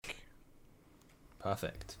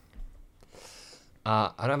Perfect.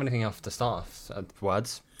 I don't have anything else to start off.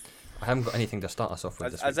 Words. I haven't got anything to start us off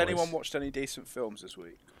with. Has anyone watched any decent films this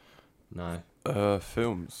week? No.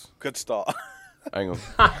 Films. Good start. Hang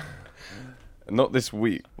on. Not this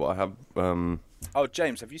week, but I have. Oh,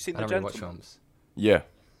 James, have you seen I The don't really watch Gentleman? films. Yeah.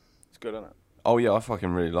 It's good, isn't it? Oh yeah, I fucking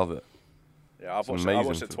really love it. Yeah, I watched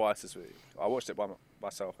amazing it twice this week. I watched it by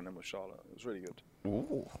myself and then with Charlotte. It was really good.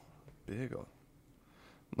 Ooh, big on.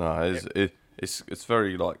 No, it's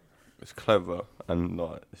very like it's clever and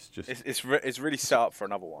like it's just It's really set up for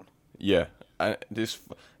another one. yeah, and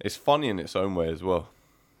it's funny in its own way as well.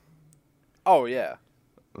 Oh yeah.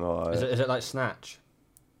 Like, Is it like Snatch?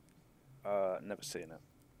 Never seen it.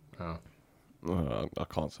 Oh. I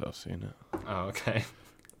can't say I've seen it. Oh, okay.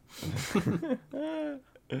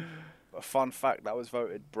 A fun fact, that was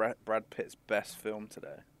voted Brad Pitt's best film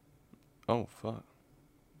today. Oh fuck.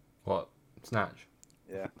 What? Snatch?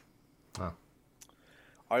 Yeah. Oh.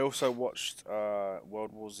 I also watched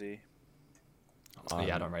World War Z.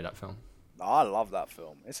 Yeah, I don't rate that film. I love that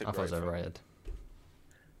film. It's a I thought it great was film. overrated.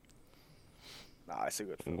 Nah, it's a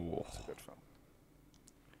good film. Ooh. It's a good film.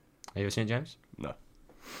 Have you ever seen it, James? No.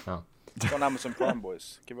 Oh. It's on Amazon Prime,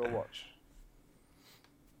 boys. Give it a watch.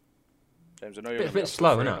 James, I know you're Bit- gonna be bit up till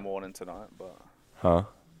slow, 3 in innit? the morning tonight, but Huh?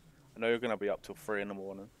 I know you're gonna be up till 3 in the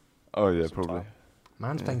morning. Oh yeah, Some probably. time.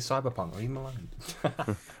 Man's playing Cyberpunk. Leave him alone.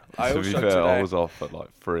 I To be also fair, today, I was off at like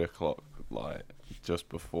 3:00, like just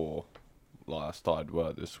before, like I started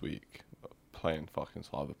work this week, playing fucking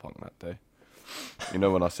Cyberpunk that day. You know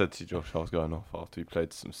when I said to Josh I was going off after we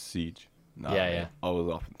played some Siege? Nah, Yeah, mate, yeah. I was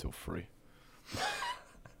up until 3.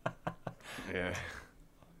 Yeah.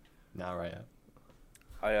 No, right.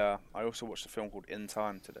 Yeah. I also watched a film called In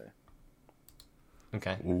Time today.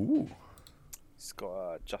 Okay. Ooh. It's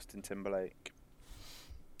got Justin Timberlake,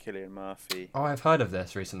 Cillian Murphy. Oh, I've heard of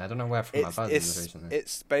this recently. I don't know where from I've heard of this recently.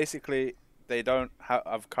 It's basically they don't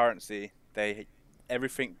have currency.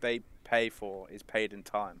 Everything they pay for is paid in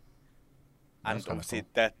time, and That's kinda obviously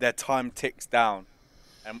their time ticks down,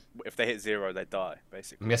 and if they hit 0, they die.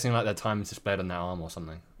 Basically. I'm guessing like their time is displayed on their arm or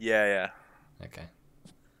something. Yeah. Okay.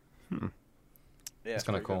 Yeah, It's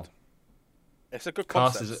kind of pretty cool. good. It's a good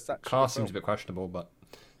Cast concept. It's actually cast a seems a film. bit questionable, but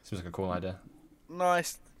seems like a cool idea.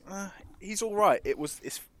 Nice. He's all right.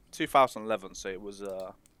 It's 2011, so it was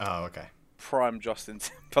Oh, okay. prime Justin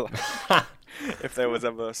Timberlake. If there was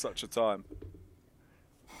ever such a time.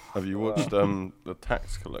 Have you watched The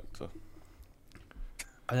Tax Collector?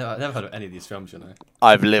 I've never heard of any of these films, you know.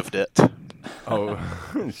 I've lived it. Oh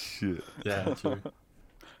shit. Yeah, true.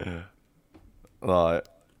 Like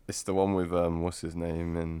it's the one with what's his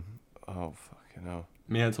name and oh fucking hell.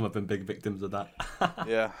 Me and Tom have been big victims of that.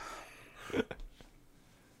 Yeah.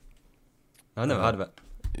 I've never heard of it.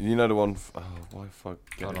 You know the one why if I Hold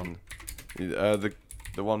get on.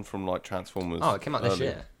 the one from like Transformers. Oh, it came out this early.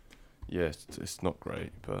 year. Yeah, it's not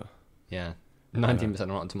great, but Yeah. 19%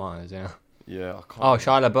 Rotten Tomatoes, yeah. yeah, I can't. Oh,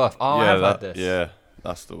 Shia LaBeouf. Oh, I yeah, have heard this. Yeah,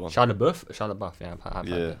 that's the one. Shia LaBeouf? Shia LaBeouf, yeah, I've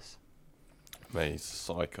Yeah. heard this. Mate, he's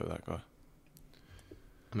psycho, that guy.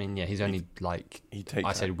 I mean, yeah, he's only like, He takes.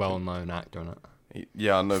 I said acting. well-known actor in it.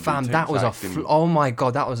 Yeah, I know. but Fam, he that takes was acting- oh my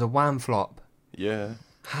god, that was a wham flop. Yeah,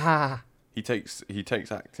 Ha! he takes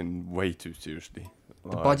acting way too seriously. The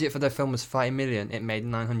Like, budget for the film was 30 million. It made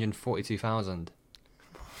 942,000.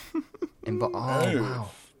 Oh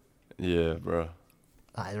wow, Yeah, bro.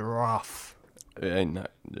 that is rough. It ain't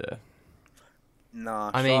that. Yeah.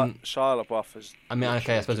 Nah. I mean- Shia LaBeouf is. I mean,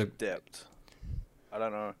 okay, I suppose. dipped. I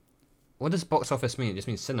don't know. What does box office mean? It just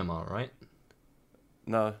means cinema, right?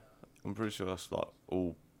 No, I'm pretty sure that's like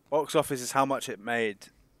all. Box office is how much it made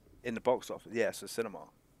in the box office. Yeah, so cinema.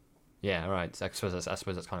 Yeah, right. So I suppose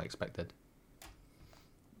that's kind of expected.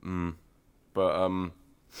 But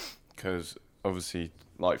because obviously,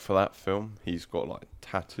 like for that film, he's got like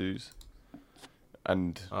tattoos,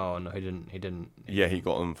 and Oh no, he didn't. yeah, he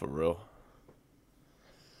got them for real.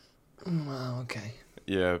 Wow. Okay.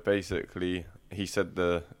 Yeah, basically, he said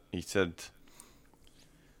the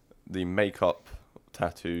makeup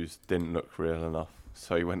tattoos didn't look real enough,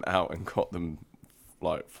 so he went out and got them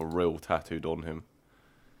like for real tattooed on him.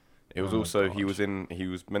 It was Oh my also God. he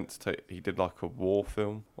was meant to take, he did like a war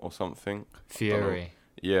film or something. Fury.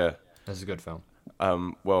 Yeah. That's a good film.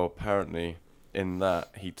 Well, apparently in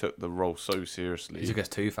that he took the role so seriously. He took his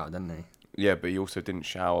tooth out, didn't he? Yeah, but he also didn't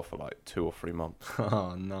shower for like 2 or 3 months.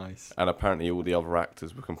 Oh, nice. And apparently all the other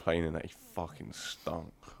actors were complaining that he fucking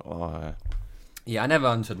stunk. Oh, Yeah, I never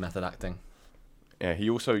understood method acting. yeah, he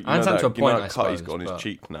also you I know understand that, to a you know point, that I cut he's suppose, got on his but-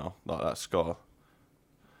 cheek now, like that scar.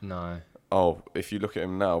 No. Oh, if you look at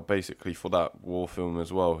him now, basically for that war film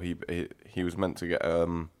as well, he was meant to get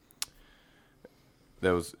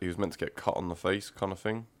he was meant to get cut on the face kind of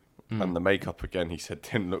thing, and the makeup again he said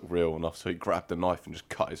didn't look real enough, so he grabbed a knife and just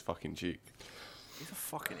cut his fucking cheek. He's a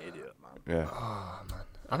fucking idiot, man. Yeah. Oh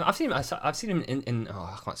man, I've seen him in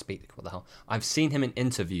oh, I can't speak. What the hell? I've seen him in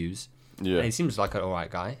interviews. Yeah. And he seems like an alright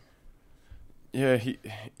guy. Yeah,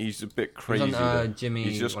 he's a bit crazy. He's on, Jimmy.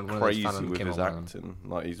 He's just one of those crazy Fallon with Kimmel his one. acting.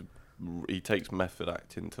 Like he takes method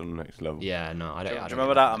acting to the next level. Yeah, no, I don't. Do I you don't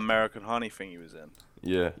remember get that American Honey thing he was in?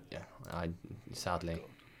 Yeah. Yeah, sadly.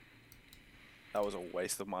 That was a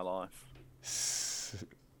waste of my life.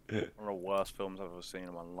 One of the worst films I've ever seen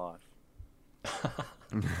in my life.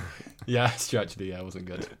 Yeah, it's true, actually. Yeah, it wasn't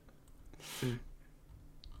good. Should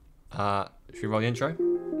we roll the intro?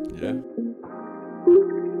 Yeah.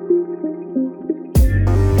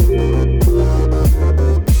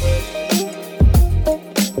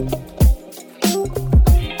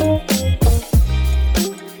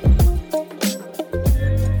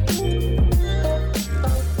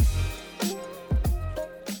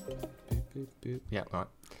 Yeah, right.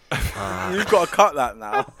 You've got to cut that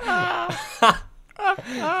now.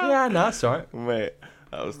 Yeah, no, that's alright. Mate,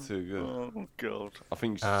 that was too good. Oh god. I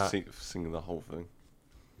think you should sing the whole thing.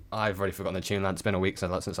 I've already forgotten the tune, lad. It's been a week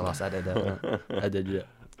since I last edited it. I did, yeah.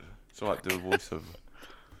 It's alright, do a voiceover.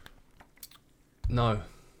 No.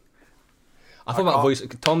 I thought about voice.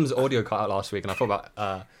 Tom's audio cut out last week, and I thought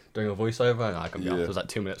about doing a voiceover, and I couldn't be asked. There was like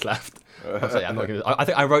 2 minutes left. I was like, I'm not gonna. I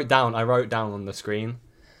think I wrote down on the screen.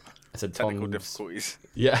 I said Technical Tom's. difficulties.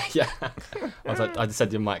 Yeah. I was like, I just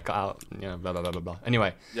said you might cut out. Yeah, blah blah blah blah blah.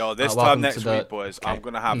 Anyway. Yo, this welcome time next to the- week, boys, okay. I'm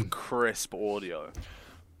gonna have crisp audio.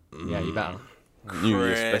 Yeah, you better. New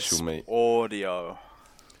Year special, mate. Audio.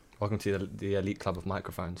 Welcome to the elite club of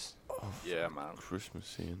microphones. Yeah, man. Christmas,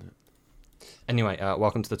 seeing it. Anyway,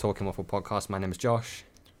 welcome to the Talking Waffle podcast. My name is Josh.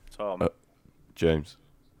 Tom, James.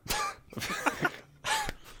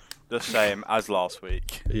 the same as last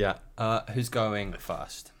week. Yeah. Who's going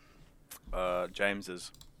first?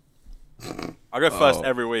 James's. I go first Oh.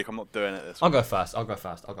 every week. I'm not doing it this I'll week. go first. I'll go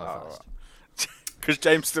first. Alright. Because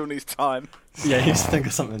James still needs time. Yeah, you just think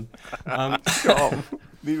of something.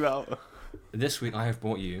 Leave out. This week I have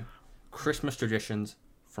brought you Christmas traditions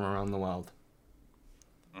from around the world.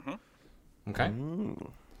 Mhm. Okay.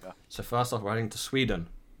 Yeah. So first off, we're heading to Sweden,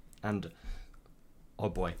 and oh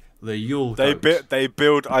boy, the Yule. They goat. they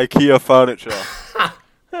build IKEA furniture.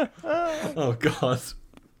 Oh god.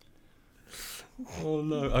 Oh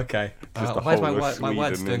no. Okay. Just the why is whole my of my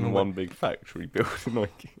words Sweden doing in all one big factory building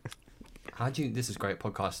like. How do you? This is great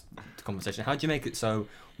podcast conversation. How do you make it so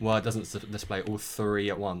Word doesn't display all three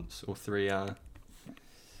at once, all three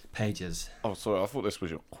pages? Oh, sorry. I thought this was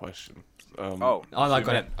your question. Oh, Oh, no, I zoom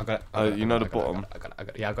got in. it. I got it. you know the bottom? I got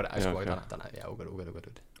it. Yeah, I got it. I Yeah, just got it. okay. Done it. Yeah, all good.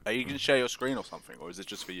 Are you gonna share your screen or something, or is it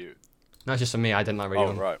just for you? No, it's just for me. I didn't like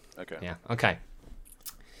reading. Oh, right. Okay. Yeah. Okay.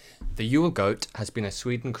 The Yule goat has been a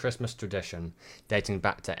Sweden Christmas tradition dating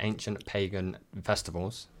back to ancient pagan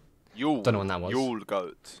festivals. Yule. Don't know when that was. Yule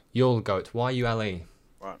goat. Yule goat. Yule.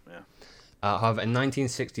 Right. Yeah. However, in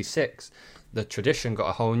 1966, the tradition got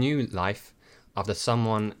a whole new life after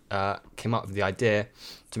someone came up with the idea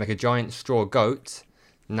to make a giant straw goat,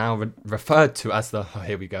 now referred to as the, oh,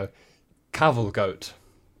 here we go, Gavel goat.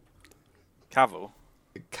 Cavill.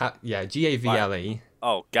 Gavle,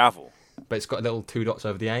 Oh, gavel. but it's got little 2 dots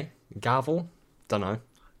over the A. Gavel? Don't know.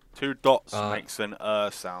 2 dots Uh, makes an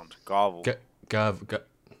sound. Gavel.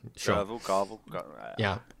 Sure. Gavel.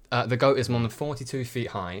 Yeah. The goat is more than 42 feet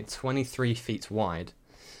high, 23 feet wide,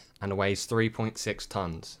 and weighs 3.6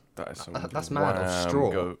 tons. That is some That's mad of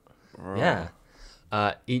straw. Goat. Right.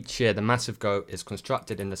 Yeah. Each year, the massive goat is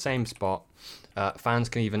constructed in the same spot. Fans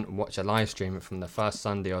can even watch a live stream from the first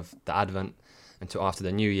Sunday of the Advent until after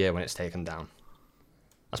the New Year when it's taken down.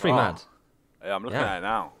 That's pretty Oh. mad. Yeah, I'm looking Yeah. at it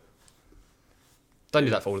now. Don't do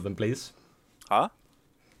that for all of them, please. Huh?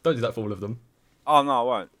 Don't do that for all of them. Oh no, I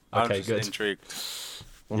won't. I'm Okay, just good. intrigued.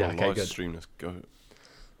 On a okay, live good. stream, let's go.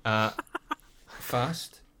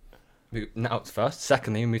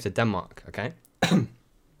 Secondly, we move to Denmark, okay?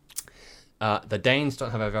 The Danes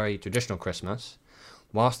don't have a very traditional Christmas.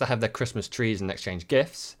 Whilst they have their Christmas trees and exchange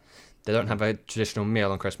gifts, they don't have a traditional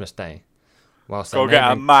meal on Christmas Day. Whilst Go their get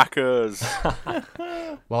a neighbouring- Macca's.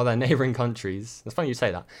 while their neighbouring countries, it's funny you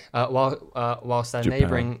say that. Whilst their Japan.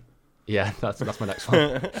 neighbouring, yeah, that's my next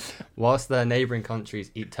one. Whilst their neighbouring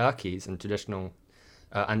countries eat turkeys and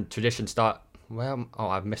traditions start. Well, oh,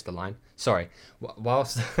 I've missed a line. Sorry.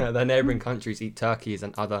 Whilst their neighbouring countries eat turkeys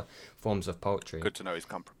and other forms of poultry. Good to know he's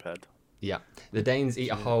come prepared. Yeah, the Danes eat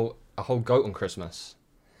a whole goat on Christmas.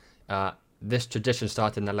 This tradition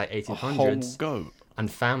started in the late A whole 1800s, goat. and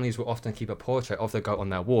families will often keep a portrait of the goat on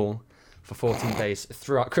their wall, for 14 days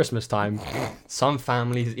throughout Christmas time. Some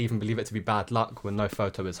families even believe it to be bad luck when no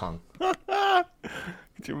photo is hung.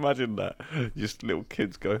 Could you imagine that? Just little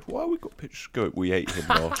kids go, why we got pictures of goat? We ate him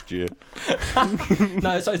last year.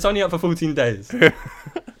 No, it's only up for 14 days.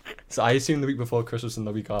 So I assume the week before Christmas and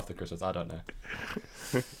the week after Christmas. I don't know.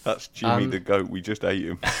 That's Jimmy the goat. We just ate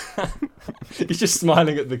him. He's just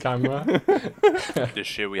smiling at the camera.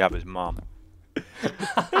 This year we have his mum.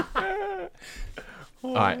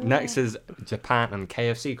 All right, next is Japan and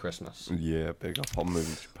KFC Christmas. Yeah, big up. I'm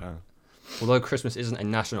moving to Japan. Although Christmas isn't a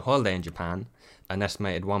national holiday in Japan, an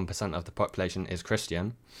estimated 1% of the population is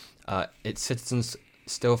Christian, its citizens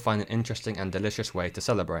still find an interesting and delicious way to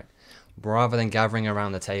celebrate. Rather than gathering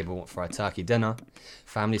around the table for a turkey dinner,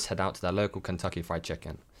 families head out to their local Kentucky Fried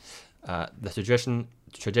Chicken. The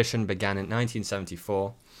tradition began in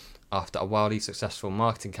 1974 after a wildly successful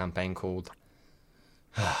marketing campaign called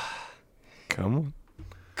Come on.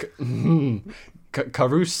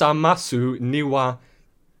 Karusamasu Niwa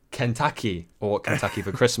Kentucky, or Kentucky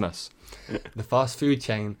for Christmas. The fast food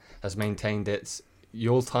chain has maintained its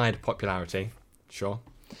Yuletide popularity,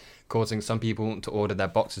 causing some people to order their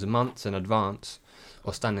boxes months in advance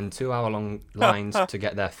or stand in 2-hour-long lines to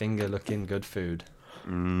get their finger-looking good food.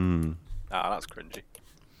 That's cringy.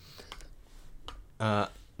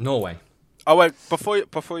 Norway. Oh wait,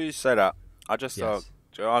 before you say that, I just Yes.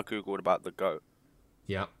 I googled about the goat.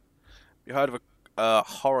 Yeah. You heard of a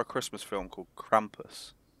horror Christmas film called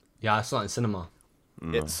Krampus? Yeah, I saw it in cinema.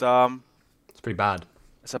 No. It's pretty bad.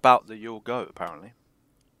 it's about the Yule goat apparently.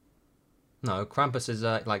 No, Krampus is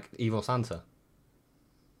like evil Santa.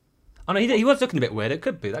 Oh no, he was looking a bit weird. It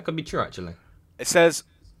could be. That could be true, actually. It says,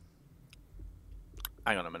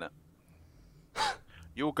 hang on a minute.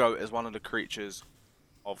 Yule goat is one of the creatures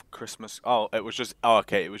of Christmas. It was just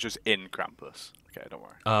in Krampus. Okay, don't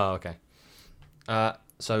worry. Oh, okay.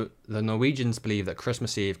 So the Norwegians believe that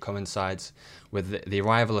Christmas Eve coincides with the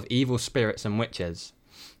arrival of evil spirits and witches.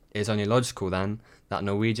 It is only logical, then, that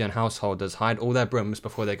Norwegian householders hide all their brooms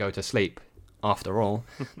before they go to sleep. After all,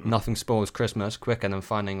 nothing spoils Christmas quicker than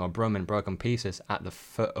finding a broom in broken pieces at the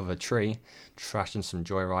foot of a tree, trashing some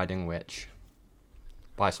joyriding witch.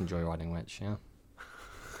 Buy some joyriding witch, yeah.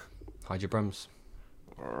 Hide your brooms.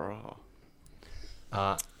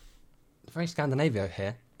 Very Scandinavia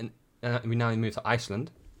here. And we now move to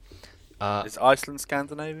Iceland. Is Iceland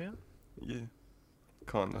Scandinavia? Yeah.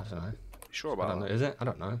 Kind I of. don't know. You sure I about don't know. that? Is it? I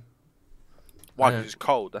don't know. Why? 'Cause it's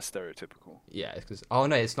cold. That's stereotypical. Yeah, it's because... Oh,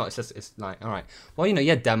 no, it's not. It's just... It's like... All right. Well, you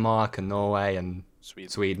had Denmark and Norway and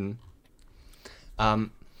Sweden. Yeah,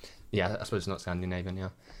 I suppose it's not Scandinavian,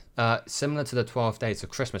 yeah. Similar to the 12 days of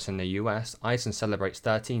Christmas in the US, Iceland celebrates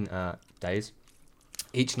 13 days.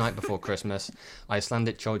 Each night before Christmas,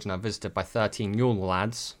 Icelandic children are visited by 13 Yule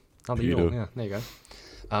lads. Oh, the Yule, yeah, there you go.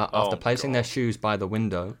 After placing their shoes by the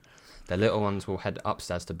window, their little ones will head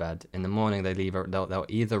upstairs to bed. In the morning, they'll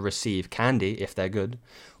either receive candy if they're good,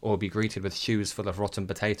 or be greeted with shoes full of rotten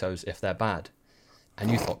potatoes if they're bad.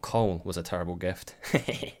 And you thought coal was a terrible gift.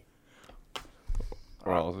 Right,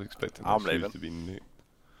 I was expecting I'm the shoes leaving. to be nicked.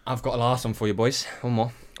 I've got a last one for you, boys. One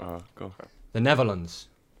more. Go. The Netherlands.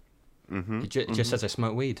 Mm-hmm. It just says they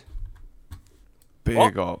smoke weed.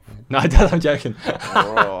 Big up. No, I'm joking.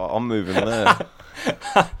 Oh, I'm moving there.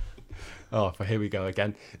 Oh, but here we go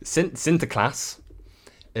again. Sinterklaas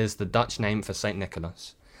is the Dutch name for Saint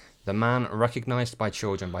Nicholas. The man recognised by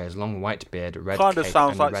children by his long white beard, red Kind of cape,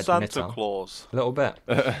 sounds and like red Santa mitre. Claus. A little bit.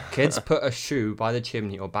 Kids put a shoe by the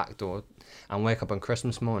chimney or back door and wake up on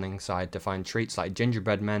Christmas morning side to find treats like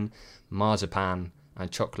gingerbread men, marzipan,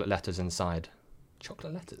 and chocolate letters inside.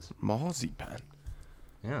 Chocolate letters? Marzipan.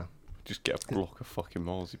 Yeah. Just get a block of fucking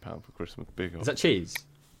marzipan for Christmas. Big up. Is that cheese?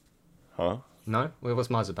 Huh? No? Well, what's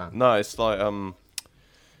marzipan? No, it's like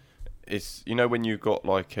it's when you got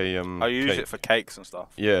like a I use cake. it for cakes and stuff.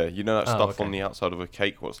 Yeah, you know that Oh, stuff okay. on the outside of a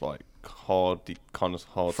cake what's like hard, kind of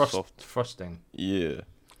hard, soft. Frosting. Yeah,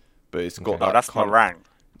 but it's got Okay. that. Oh, that's kind of- meringue.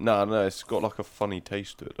 No, it's got like a funny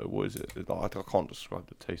taste to it. Though. What is it? I can't describe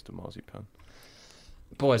the taste of marzipan.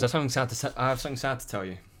 Boys, I have something sad to tell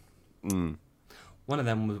you. Mm. One of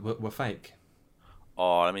them were fake.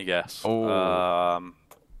 Oh, let me guess. Oh.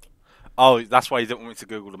 That's why you didn't want me to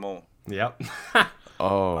Google them all. Yep.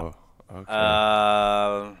 Oh, okay.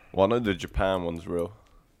 I Well, I know the Japan one's real.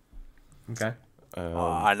 Okay.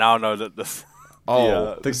 now know that the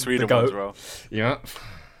the Sweden goat. one's real. Yep.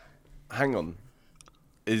 Hang on.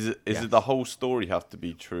 Is Yes. it the whole story have to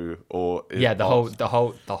be true, or is Yeah, it the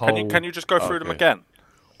whole. Can you just go through them Okay. again?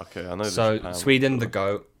 Okay, I know. the So Japan Sweden, the one's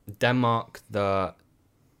goat. Denmark, the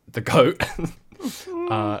goat.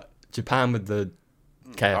 Japan with the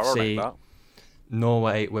Ironic, KFC. that.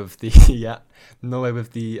 Norway with the Norway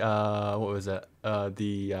with the what was it?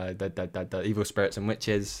 The evil spirits and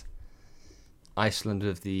witches. Iceland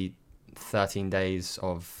with the 13 days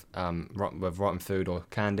of with rotten food or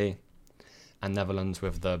candy, and Netherlands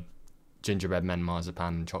with the gingerbread men,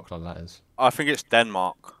 marzipan, and chocolate letters. I think it's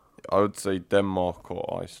Denmark. I would say Denmark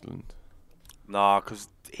or Iceland. Nah, because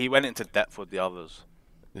he went into depth with the others.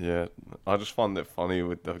 Yeah, I just find it funny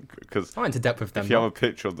with because I went to depth with them. if you have a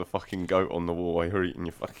picture of the fucking goat on the wall while you're eating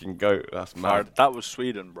your fucking goat, that's mad. That was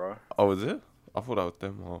Sweden, bro. Oh, was it? I thought that was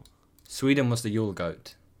Denmark. Sweden was the Yule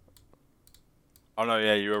goat. Oh no,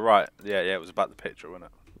 yeah, you were right. Yeah, it was about the picture,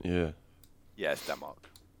 wasn't it? Yeah. Yeah, it's Denmark.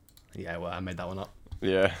 Yeah, well, I made that one up.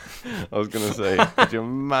 Yeah, I was gonna say, could you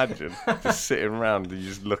imagine just sitting around and you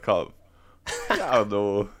just look up? Get out of the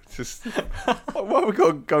wall. Just why have we got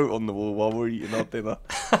a goat on the wall while we're eating our dinner?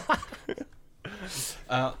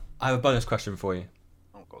 I have a bonus question for you.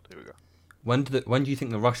 Oh god, here we go. When do you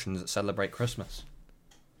think the Russians celebrate Christmas?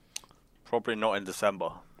 Probably not in December.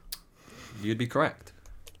 You'd be correct.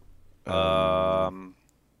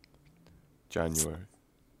 January.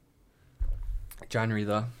 January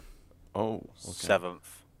the. Oh, okay. 7th.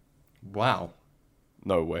 Wow.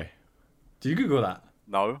 No way. Do you Google that?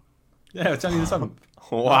 No. Yeah, it's January the 7th.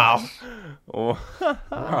 Wow. Oh.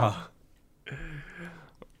 Wow.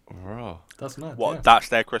 Wow. That's mad. What? Yeah. That's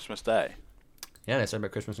their Christmas day. Yeah, they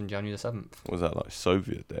celebrate Christmas on January the 7th. Was that like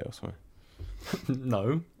Soviet Day or something?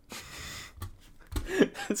 No.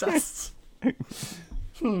 That's...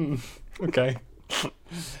 Okay.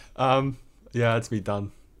 Yeah, it's me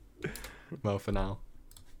done. Well, for now.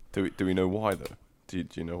 Do we know why though? Do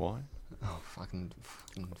you know why? Oh, fucking.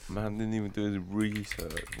 Man didn't even do his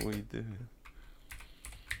research. What are you doing?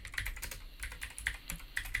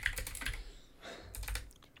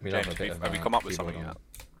 We James, love a bit of, have you come up with keyboard something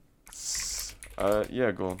on. yet?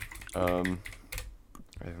 Yeah, go on.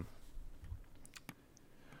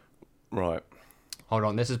 Right. Hold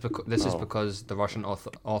on, this is Oh. because the Russian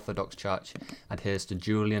Orthodox Church adheres to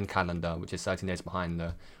Julian calendar, which is 13 days behind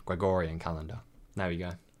the Gregorian calendar. There we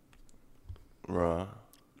go. Right.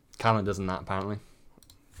 Calendars and that, apparently.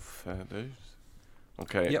 Fair dues.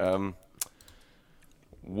 Okay. Yep.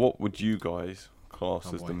 What would you guys class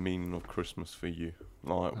Oh, as boy. the meaning of Christmas for you?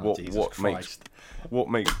 Like, Oh, Jesus what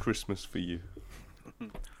makes Christmas for you?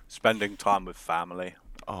 Spending time with family.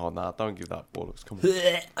 Oh nah, don't give that bollocks. Come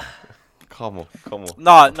on. Come on.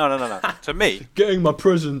 No. To me, Getting my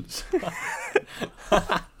presents.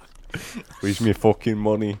 Where's me fucking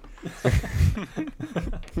money?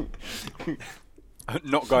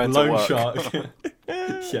 not going to Loan work. shark.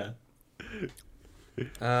 Yeah.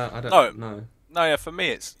 I don't know. No, yeah, for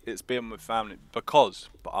me it's being with family because,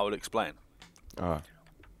 but I will explain. Alright.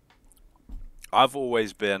 I've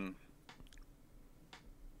always been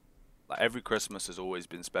like every Christmas has always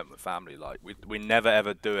been spent with family. Like we never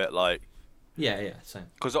ever do it like Yeah, same.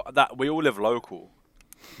 because that we all live local,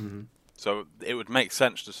 Mhm. so it would make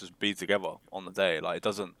sense just to be together on the day. Like it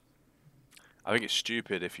doesn't. I think it's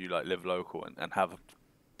stupid if you like live local and have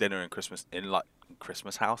dinner and Christmas in like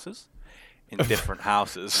Christmas houses, in different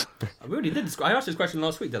houses. I really did. I asked this question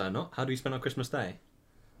last week, did I not? How do you spend on Christmas Day?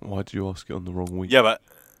 Why did you ask it on the wrong week? Yeah, but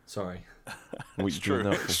Sorry. What it's you doing true.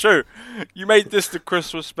 that for? It's true. You made this the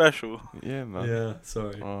Christmas special. Yeah, man. Yeah,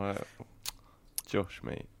 sorry. Alright. Josh,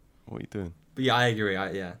 mate. What are you doing? But yeah, I agree.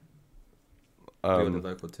 Yeah. We all live Um,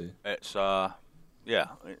 local too. It's yeah. nah,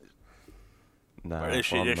 But this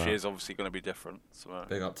fun, year man. is obviously going to be different. So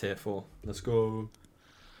Big up tier 4. Let's go.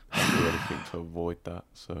 I'll do anything to avoid that.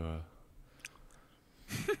 So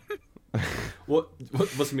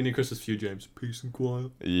What's the meaning of Christmas for you, James? Peace and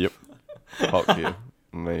quiet. yep. Fuck you,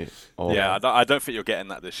 mate. Oh, yeah, I don't think you're getting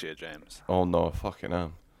that this year, James. Oh no, I fucking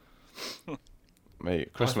am.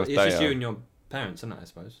 Mate, Christmas it's Day. just you and your parents, isn't it, I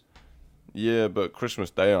suppose? Yeah, but Christmas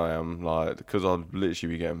Day I am like because I'll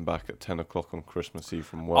literally be getting back at 10 o'clock on Christmas Eve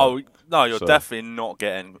from work. Oh no, you're So- definitely not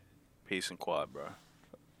getting peace and quiet, bro.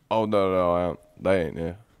 Oh no, I am. They ain't.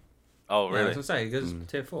 Yeah. Oh Yeah, I really? was going to say, because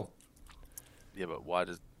tier 4. Yeah, but why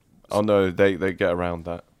does? Oh no, they get around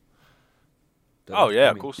that. Oh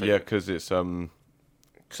yeah, of course. they Yeah, do. because it's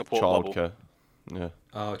Support bubble. childcare. Yeah,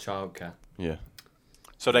 Oh, childcare. yeah,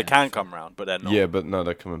 So they Yeah, can sure. come round, but they're not. yeah. But no,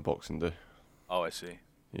 they come in Boxing Day. Oh, I see.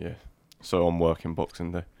 Yeah. So I'm working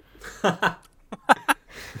Boxing Day. Yeah,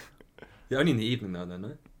 only in the evening though,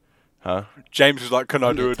 no? Huh? James is like, "Can I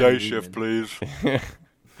Only do a at 10 day shift, evening.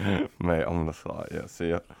 please?" Mate, I'm just like, yeah, see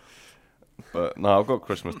ya. But no, I've got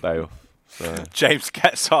Christmas Day off. So James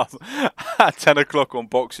gets up at 10 o'clock on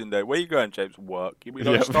Boxing Day. Where you going, James? Work. We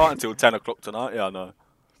don't Yep. start until 10 o'clock tonight. Yeah, I know.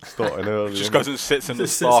 starting early. Just innit? goes and sits in the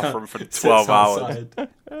Just staff room for 12 hours.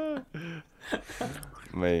 outside.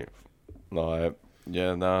 Mate, like,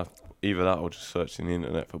 yeah, nah. Either that or just searching the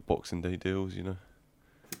internet for Boxing Day deals, you know.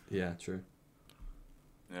 Yeah, true.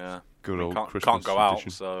 Yeah. Good We old can't Christmas go out,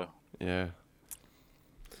 tradition. so Yeah,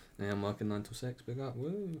 Yeah, I'm working 9 till 6. Big up.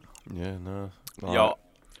 Woo. yeah, nah. yo,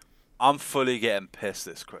 I'm fully getting pissed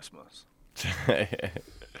this Christmas.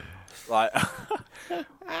 Like,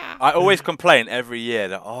 I always complain every year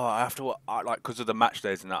that I have to work, like because of the match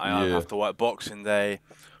days and that I Yeah. have to work Boxing Day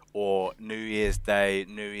or New Year's Day,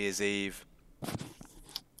 New Year's Eve,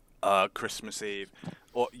 Christmas Eve,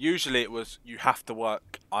 or usually it was you have to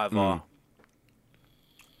work either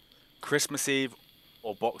Christmas Eve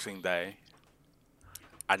or Boxing Day,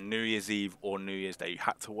 and New Year's Eve or New Year's Day. You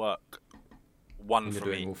had to work one And you're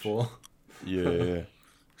from doing all each. 4. Yeah.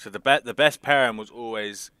 So the best pairing was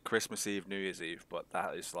always Christmas Eve, New Year's Eve, but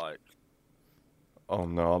that is like Oh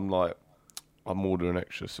no, I'm ordering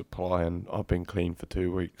extra supply and I've been clean for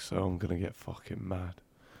 2 weeks, so I'm gonna get fucking mad.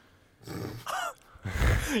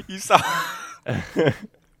 you sound.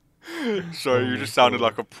 Sorry, you just sounded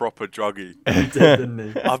like a proper druggie. He did,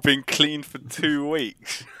 didn't he? I've been clean for 2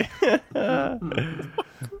 weeks.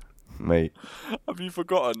 Mate. Have you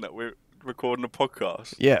forgotten that we're recording a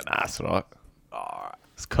podcast? Yeah, that's right. Alright.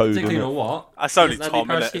 It's code, Clean isn't or it? what? That's only He hasn't Tom,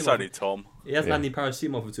 had innit? any It's paracetamol. only Tom. He hasn't Yeah. had any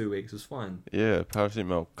paracetamol for 2 weeks. It's fine. Yeah,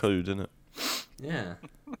 paracetamol code, isn't it? Yeah.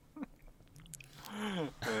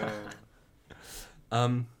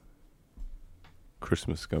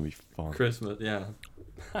 Christmas is gonna be fun. Christmas. Yeah.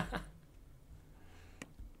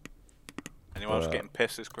 Anyone else getting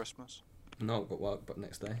pissed this Christmas? No, I've got work, but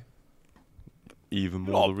next day. Even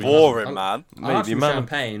Oh, more the reason. boring, I'm- man. I Mate, have the some amount of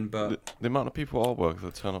champagne, but the amount of people at work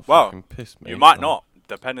that turn up Well, fucking pissed, mate. You might Like, not,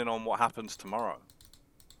 depending on what happens tomorrow.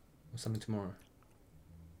 what's something tomorrow?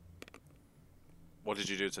 What did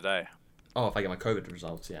you do today? Oh, if I get my COVID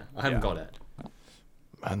results, yeah. I haven't Yeah. got it.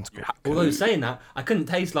 Man's got Although COVID. saying that, I couldn't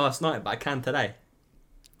taste last night, but I can today.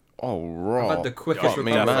 Oh, right. I've had the quickest I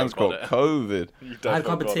mean, recovery. man's got Got it. COVID. You I had a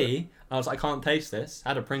cup of tea. I was like, I can't taste this. I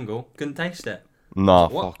had a Pringle. Couldn't taste it. Nah,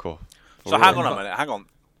 What? fuck off. So hang on a minute, hang on.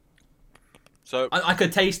 So I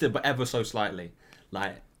could taste it, but ever so slightly.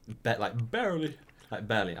 Like barely. Like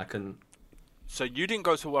barely. I couldn't. so you didn't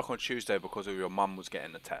go to work on Tuesday because of your mum was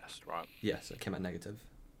getting the test, right? Yes, it came out negative.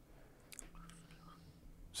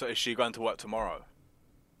 So is she going to work tomorrow?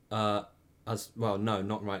 As well, no,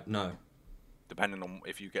 not right. No. Depending on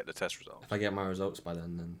if you get the test result. If I get my results by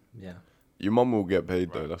then yeah. Your mum will get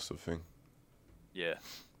paid, though, Right. that's the thing. Yeah.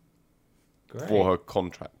 Great. For her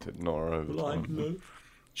contracted, not her overtime. no.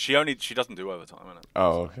 She doesn't do overtime, innit?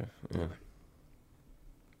 Oh, okay. Yeah.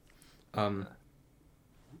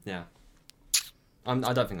 Yeah. I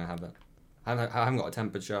don't think I have it. I haven't got a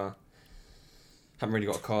temperature. Haven't really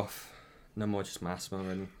got a cough. No more, just my asthma,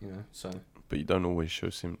 really. So. But you don't always show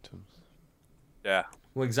symptoms. Yeah.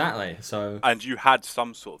 Well, exactly. So. And you had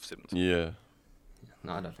some sort of symptoms. Yeah.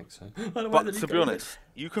 No, I don't think so. I don't But want to be COVID. honest,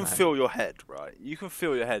 you can Right. feel your head, right? You can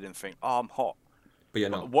feel your head and think, "Oh, I'm hot." But you're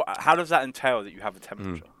not. What? How does that entail that you have a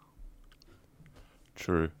temperature?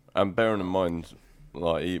 True. And bearing in mind,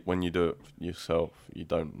 like, when you do it yourself, you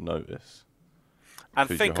don't notice. And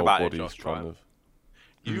 'Cause think your whole about it, body's Josh. kind Right?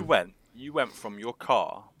 of... You went from your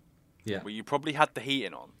car, Yeah. where you probably had the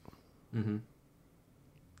heating on, Mm-hmm.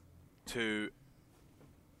 to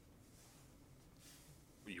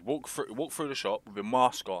you walk through the shop with your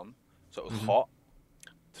mask on, so it was hot,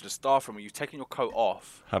 to the staff room where you've taken your coat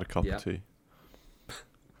off. Had a cup Yeah. of tea.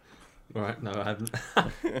 All right. No, I haven't.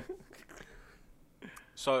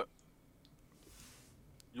 So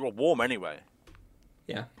you were warm anyway.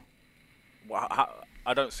 Yeah. Well,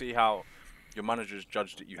 I don't see how your managers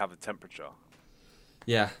judged that you have a temperature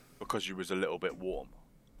Yeah. because you was a little bit warm.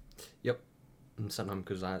 Yep. And sometimes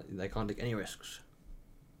because they can't take any risks.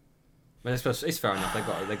 I mean, it's fair enough.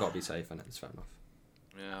 They got to be safe, and it's fair enough.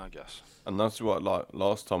 Yeah, I guess. And that's what, like,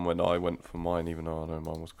 last time when I went for mine, even though I know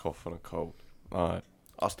mine was coughing and cold, I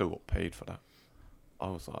still got paid for that. I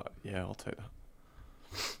was like, yeah, I'll take that.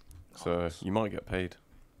 So Nice. you might get paid.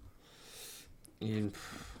 You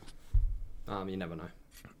never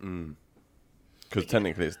know. Because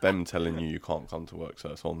technically it's them telling you can't come to work, so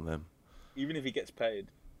it's on them. Even if he gets paid,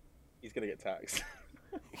 he's gonna get taxed.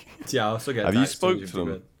 Yeah, I'll still get. Have you taxed, spoke which to would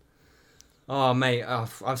be them? good. Oh mate,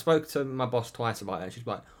 I've spoke to my boss twice about it. She's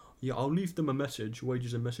like, "Yeah, I'll leave them a message.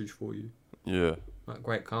 Wages a message for you." Yeah. Like,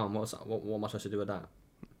 great, calm. What am I supposed to do with that?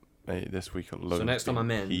 Mate, this week alone. So next time I'm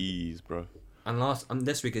in- Keys, bro. And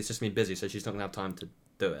this week it's just me busy, so she's not gonna have time to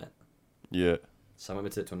do it. Yeah. So I'm gonna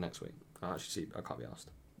do it till next week. I can't be asked.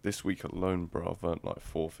 This week alone, bro, I've earned like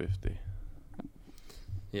 $450.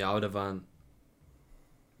 Yeah, I would have earned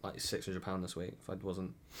like £600 this week if I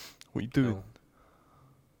wasn't. What are you doing?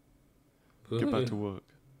 ill. Get back to work.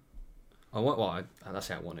 I want. Well, that's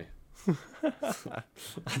how I want to.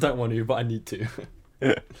 I don't want to, but I need to.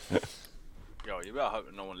 Yo, you better hope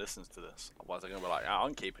that no one listens to this. Otherwise, they're gonna be like,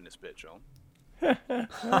 I'm keeping this bitch on.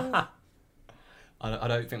 I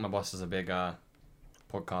don't think my boss is a big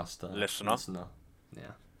podcast Listener? Yeah.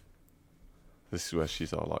 This is where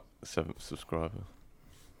she's our like 7th subscriber.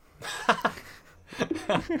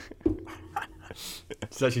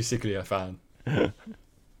 She's actually secretly a fan.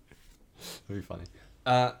 Very funny.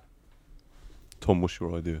 Tom, what's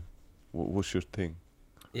your idea? What's your thing?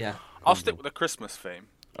 Yeah. I'll stick with the Christmas theme.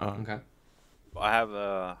 Okay. But I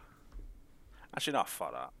have actually, no,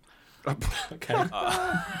 fuck that. Okay.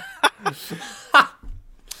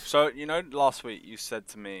 So, you know, last week you said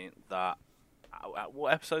to me that...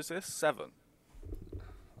 what episode is this? 7?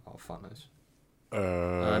 Oh, fuck knows.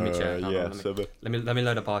 Let me check. Hang on, Yeah, let me- 7. Let me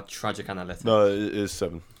load up our tragic analytics. No, it is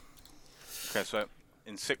 7. Okay, so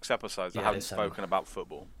in 6 episodes, Yeah, I haven't it's 7. spoken about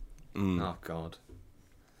football. Oh God.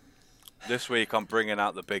 This week, I'm bringing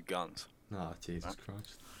out the big guns. Oh Jesus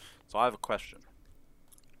Christ. So I have a question.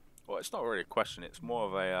 Well, it's not really a question. It's more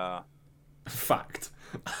of a... Fact.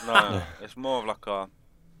 no, it's more of like a...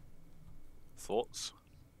 thoughts.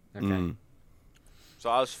 Okay. So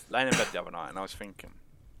I was laying in bed the other night and I was thinking,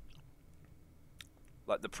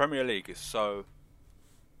 like, the Premier League is so...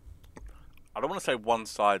 I don't want to say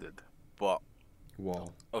one-sided, but Whoa.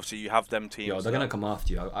 obviously you have them teams... Yo, they're gonna come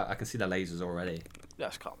after you. I can see the lasers already. Yeah,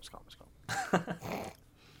 it's calm.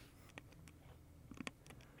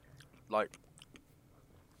 Like,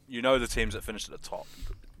 you know the teams that finish at the top.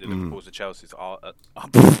 The Liverpools, the Chelseas,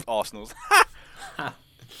 Arsenal's,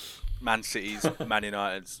 Man City's, Man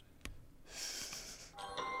United's,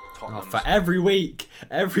 Oh, Tottenham's. for every week,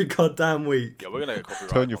 every goddamn week. Yeah, we're gonna get copyright.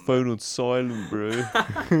 Turn your on phone on silent, bro.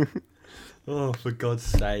 Oh, for God's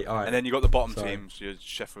sake! All that. right. And then you got the bottom Sorry. teams, your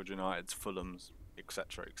Sheffield United's, Fulham's,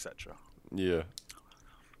 etc., etc. Yeah.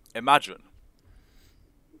 Imagine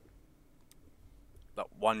that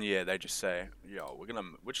one year they just say, "Yo,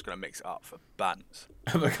 we're just gonna mix it up for bands."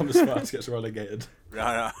 Become Spurs gets relegated.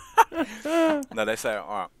 No. No, they say, all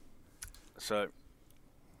right. So,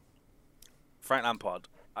 Frank Lampard,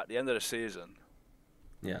 at the end of the season,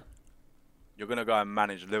 Yeah. you're going to go and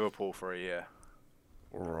manage Liverpool for a year.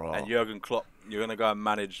 Right. And Jurgen Klopp, you're going to go and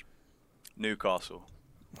manage Newcastle.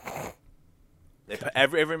 They put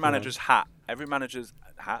every manager's every manager's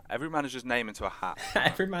name into a hat.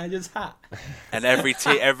 Every manager's hat. And every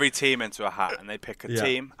team into a hat. And they pick a Yeah.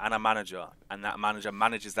 team and a manager. And that manager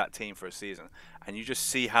manages that team for a season. And you just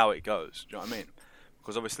see how it goes. Do you know what I mean?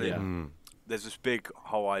 Because obviously, Yeah. there's this big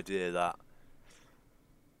whole idea that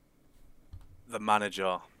the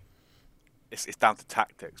manager, it's down to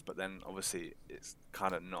tactics, but then obviously it's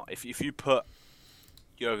kind of not. If you put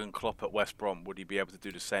Jurgen Klopp at West Brom, would he be able to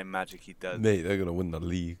do the same magic he does? Mate, they're gonna win the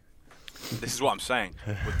league. This is what I'm saying.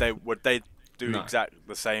 Would they do No. exactly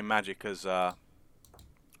the same magic as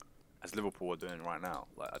Liverpool are doing right now?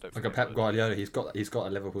 Like, I don't Like think a they Pep would. Guardiola, he's got a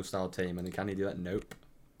Liverpool style team, and can he do that? Nope.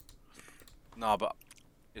 No, but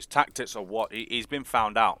his tactics are what he's been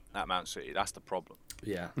found out at Man City. That's the problem.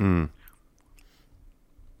 Yeah.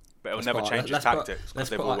 But it'll Let's never put our- change his let's put- tactics. 'cause Let's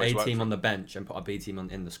they've put our always A worked team for on him. the bench and put our B team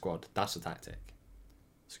in the squad. That's the tactic.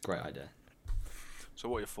 It's a great idea. So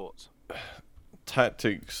what are your thoughts?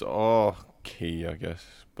 Tactics are key, I guess,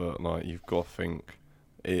 but like you've got to think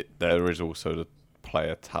there is also the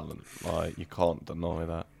player talent. Like you can't deny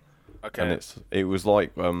that. Okay. And it was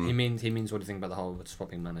like He means what do you think about the whole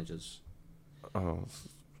swapping managers? I'll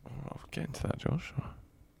get into that, Josh.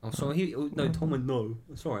 Oh, sorry. No, Tom would know.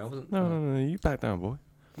 Sorry, I wasn't. No, you back down, boy.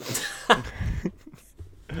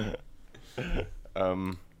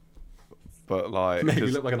 But like, Make me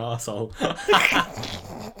 'cause- look like an arsehole.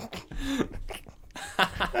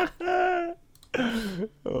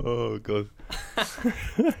 oh god.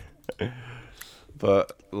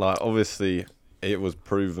 But like, obviously, it was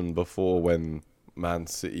proven before when Man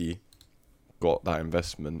City got that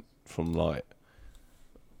investment from like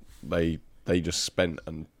they just spent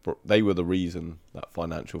and they were the reason that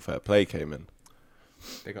financial fair play came in.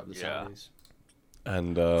 Pick up the Yeah. Saudis.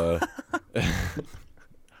 And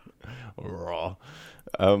raw.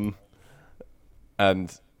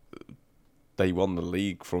 And they won the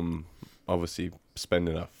league from obviously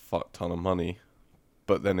spending a fuck ton of money,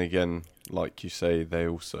 but then again, like you say, they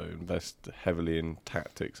also invest heavily in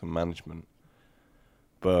tactics and management.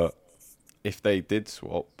 But if they did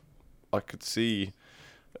swap, I could see,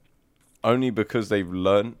 only because they've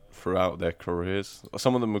learnt throughout their careers.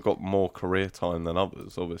 Some of them have got more career time than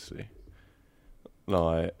others, obviously.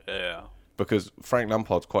 Like, Yeah. because Frank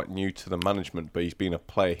Lampard's quite new to the management, but he's been a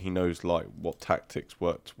player. He knows like what tactics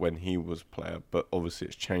worked when he was a player, but obviously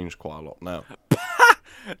it's changed quite a lot now.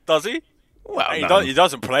 Does he? Well, He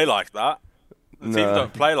doesn't play like that. The team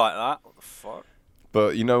don't play like that. What the fuck?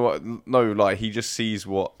 But you know what? No, like he just sees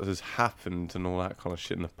what has happened and all that kind of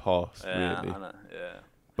shit in the past. Yeah, really. I know. Yeah.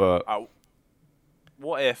 But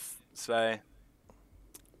What if, say,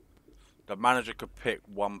 the manager could pick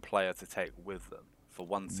one player to take with them for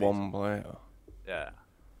one season? one player. Yeah.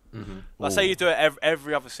 Mm-hmm. Let's say you do it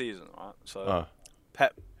every other season, right? So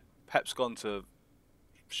Pep's gone to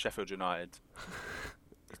Sheffield United.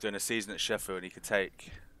 He's doing a season at Sheffield, and he could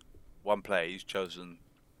take one player. He's chosen.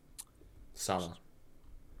 Salah.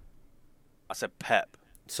 I said Pep.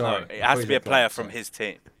 Sorry. No, it has to be a player from his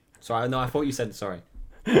team. Sorry, no, I thought you said sorry.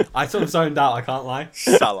 I sort of zoned out, I can't lie.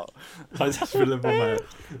 Salah. I just read it in my head.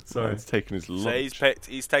 Sorry. He's taking his lunch. So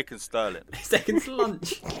he's taken Sterling. He's taking his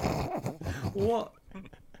lunch. What?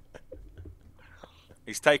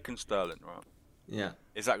 He's taken Sterling, right? Yeah.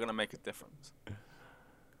 Is that going to make a difference?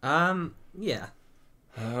 Yeah.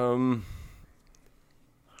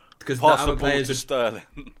 Because the Pass the other ball players to would... Sterling.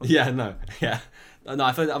 Yeah, no. Yeah. No,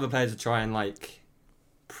 I feel like the other players would try and, like,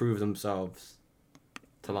 prove themselves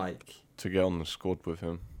to, like... To get on the squad with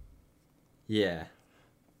him. Yeah.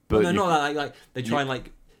 But Well, no, you- not that, like they try and,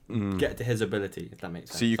 like, get to his ability, if that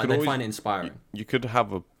makes sense. So you like, can they always find it inspiring. You could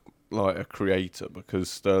have a creator, because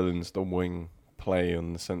Sterling's the wing player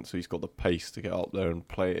in the sense that he's got the pace to get up there and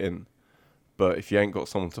play it in. But if you ain't got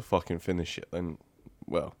someone to fucking finish it, then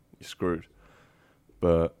well, you're screwed.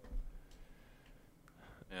 But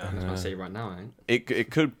Yeah. I was going to say right now, I think.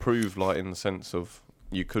 it could prove, like, in the sense of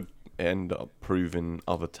you could end up proving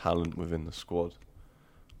other talent within the squad,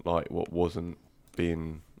 like what wasn't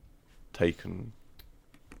being taken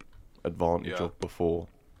advantage of before.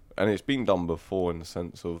 And it's been done before in the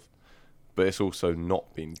sense of, but it's also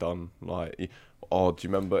not been done. Like, do you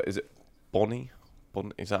remember, is it Bonnie?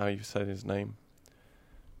 Is that how you said his name?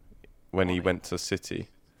 When he Bonnie. went to City.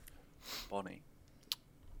 Bonnie.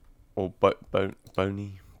 Or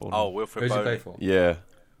Boney? Oh, Wilfred Who's he Boney. play for? Yeah.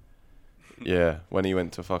 Yeah, when he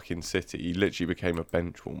went to fucking City, he literally became a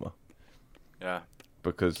bench warmer. Yeah.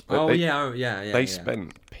 Because They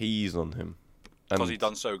spent peas on him. Because he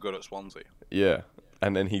done so good at Swansea. Yeah,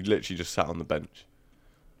 and then he literally just sat on the bench.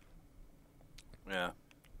 Yeah.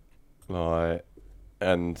 Like,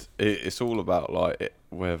 and it's all about, like,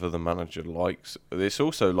 whether the manager likes. It's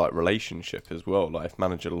also like relationship as well. Like, if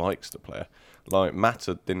manager likes the player, like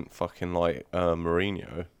Mata didn't fucking like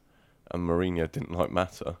Mourinho, and Mourinho didn't like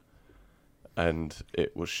Mata, and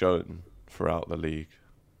it was shown throughout the league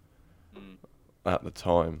at the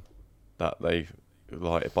time that they,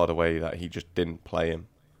 like, by the way that he just didn't play him.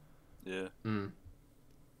 Yeah.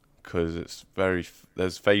 Because it's very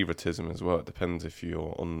there's favouritism as well. It depends if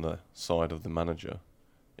you're on the side of the manager,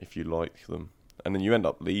 if you like them, and then you end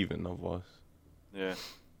up leaving otherwise. Yeah.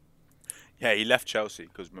 Yeah, he left Chelsea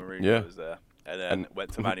because Mourinho was there, and then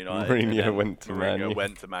went to Man United. Mourinho went to Man Mourinho U.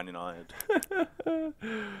 went to Man United.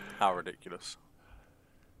 How ridiculous!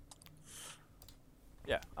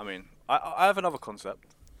 Yeah, I mean, I have another concept.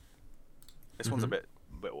 This one's a bit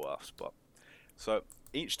worse, but so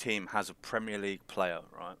each team has a Premier League player,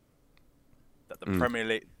 right? That the Premier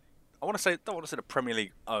League, don't want to say the Premier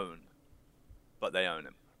League own, but they own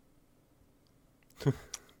him.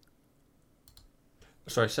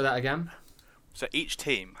 Sorry, say that again. So each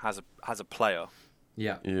team has a player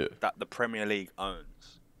Yeah. Yeah. that the Premier League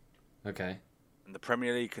owns, Okay. and the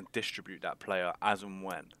Premier League can distribute that player as and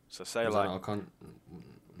when. So say Was that like, not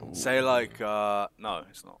a no,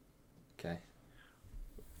 it's not. Okay.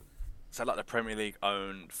 Say like the Premier League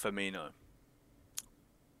own Firmino,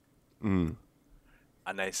 Mm.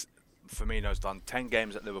 and Firmino's done 10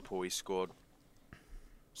 games at Liverpool. He's scored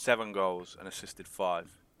 7 goals and assisted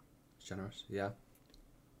 5. It's generous. Yeah.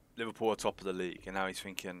 Liverpool are top of the league, and now he's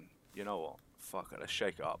thinking, you know what? Fuck it, let's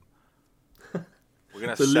shake it up. We're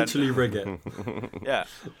gonna So send literally rig it. Yeah.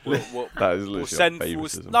 We'll That is we'll literally send.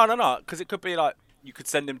 favouritism. No, because it could be like you could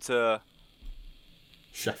send him to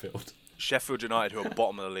Sheffield. Sheffield United, who are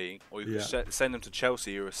bottom of the league, or you could send them to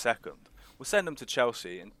Chelsea, who are second. We'll send them to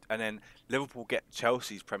Chelsea, and then Liverpool get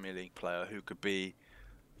Chelsea's Premier League player, who could be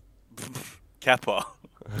Kepa,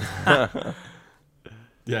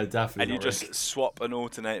 Yeah, definitely. and you not just rigged. swap and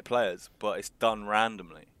alternate players, but it's done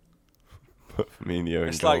randomly. Put Firmino in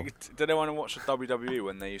It's goal. like, did anyone watch the WWE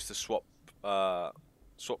when they used to swap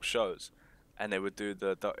shows, and they would do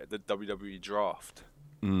the WWE draft,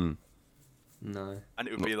 Mm. No. and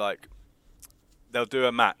it would be like they'll do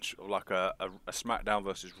a match of like a SmackDown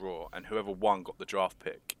versus Raw, and whoever won got the draft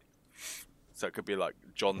pick. So it could be like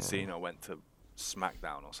John Cena went to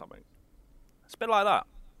SmackDown or something. It's a bit like that.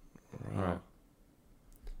 Right.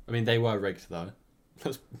 I mean, they were rigged though.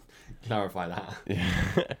 Let's clarify that.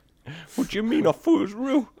 Yeah. What do you mean? I thought it was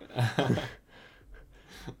real.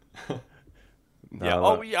 Yeah.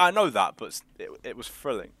 Oh, yeah. I know that, but it was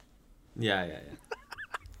thrilling Yeah.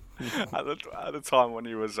 at the time when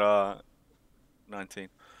he was 19.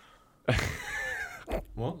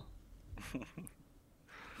 What?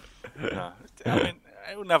 No, I mean,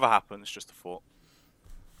 it will never happen. It's just a thought.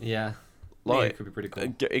 Yeah. Like, it could be pretty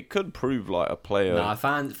cool. It could prove like a player. Nah,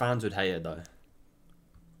 fans would hate it though.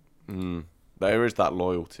 There is that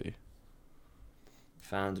loyalty.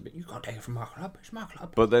 Fans would be, you can't take it from my club. It's my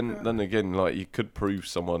club. But then again, like you could prove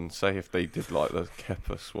someone. Say if they did like the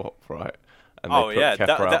Kepa swap, right? And they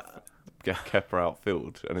get Kepa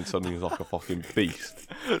outfield, and then suddenly he's like a fucking beast.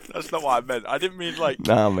 That's not what I meant. I didn't mean like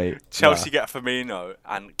Nah, mate. Chelsea get Firmino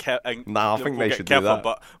and Nah, I think they get should Kepa, do that.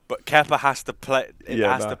 But Kepa has to play.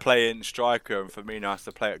 Yeah, to play in striker, and Firmino has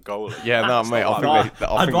to play at goalie. Yeah, no, mate. I think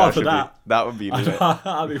I'd rather that. That would be lit.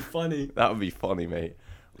 That'd be funny. That would be funny, mate.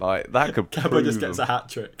 Like that could. Kepa prove just gets him. a hat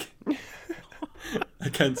trick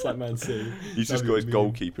against like Man City. He's just got his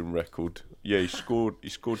goalkeeping record. Yeah, he scored 20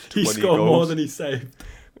 He goals. scored more than he saved.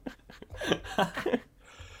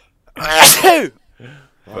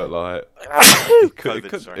 But like,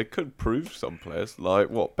 it could prove some players. Like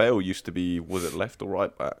what Bale used to be. Was it left or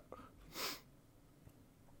right back?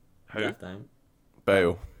 Who? Left down.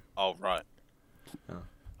 Bale. Oh right.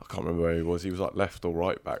 I can't remember where he was. He was like left or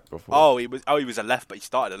right back before. Oh, he was a left, but he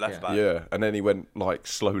started a left back. Yeah, and then he went like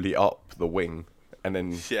slowly up the wing, and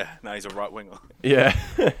then Yeah. Now he's a right winger. yeah,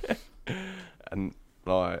 and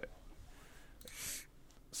like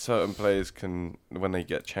certain players can, when they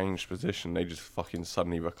get changed position, they just fucking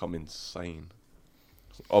suddenly become insane.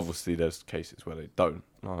 Obviously, there's cases where they don't.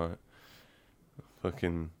 Like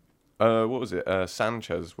fucking, what was it?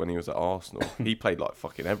 Sanchez when he was at Arsenal, he played like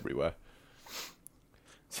fucking everywhere.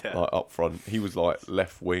 Yeah. Like up front, he was like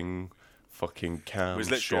left wing, fucking cam, He was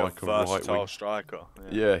literally striker, a right versatile wing. striker.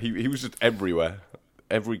 Yeah, he was just everywhere,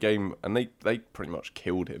 every game, and they pretty much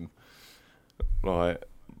killed him. Like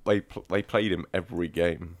they played him every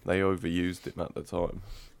game. They overused him at the time.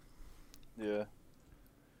 Yeah.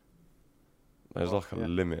 There's like a yeah.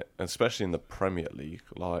 limit, especially in the Premier League.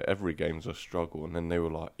 Like every game's a struggle, and then they were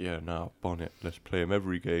like, "Yeah, now Bonnet, let's play him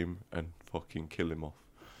every game and fucking kill him off."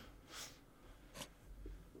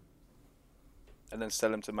 And then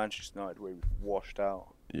sell him to Manchester United where he was washed out.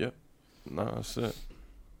 Yep, no, that's it.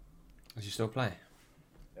 Does he still play?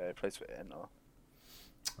 Yeah, he plays for Inter.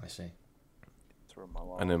 I see.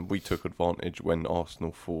 And then we took advantage when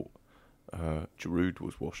Arsenal thought Giroud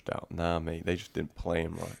was washed out. Nah, mate, they just didn't play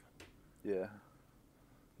him right. Yeah.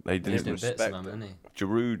 They He's didn't doing bits respect of them, him. isn't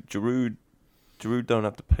he? Giroud don't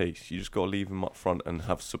have the pace. You just got to leave him up front and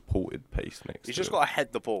have supported pace next He's to just him. got to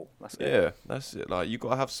head the ball. That's it. Yeah, that's it. Like you got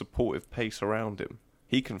to have supportive pace around him.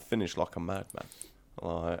 He can finish like a madman.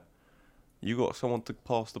 Like you got someone to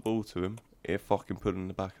pass the ball to him. He'll fucking put it in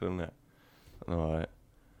the back of the net. Alright.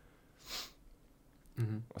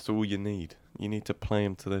 Mm-hmm. That's all you need. You need to play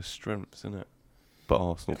him to their strengths, innit? But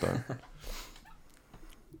Arsenal don't.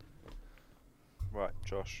 Right,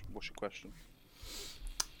 Josh, what's your question?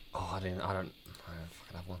 Oh, I don't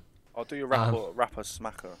fucking have one. I'll do your rapper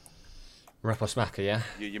smacker. Rapper smacker, yeah.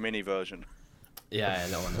 Your mini version. Yeah,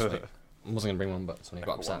 little one this week. I wasn't gonna bring one, but somebody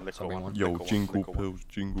got Liquor upset, one, so I bring one. Yo, Liquor one, jingle liquor one. bells,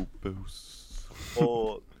 jingle bells.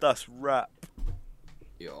 Oh, that's rap.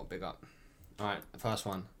 Yo, big up. All right, the first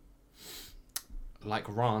one. Like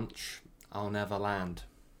ranch, I'll never land.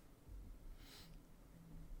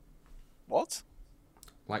 What?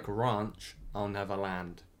 Like ranch, I'll never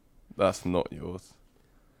land. That's not yours.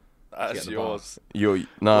 That's Get the yours.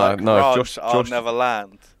 No, Ranch, I'll Josh never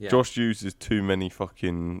land. Yeah. Josh uses too many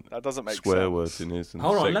fucking That doesn't make swear sense. words in his and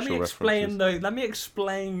Hold on, let sexual me explain references. Let me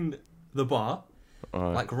explain the bar.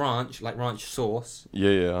 Alright. Like ranch sauce.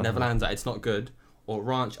 Yeah. Never lands that, it's not good. Or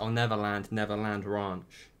ranch, I'll never land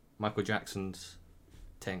ranch. Michael Jackson's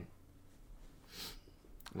ting.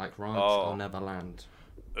 Like ranch, I'll never land.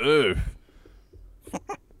 Ugh.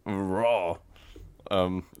 Raw.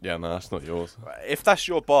 Yeah, no, that's not yours. Right, if that's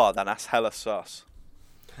your bar, then that's hella sus.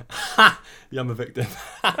 Yeah, I'm a victim.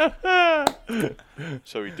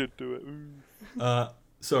 So he did do it.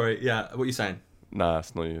 Sorry, yeah, what are you saying? Nah,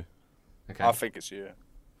 that's not you. Okay. I think it's you.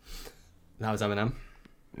 That was Eminem.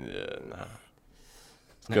 Yeah, nah.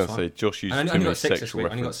 I was Next going to one. say, Josh uses I only too many got 6 this sexual week,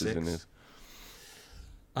 I only got references in 6. his.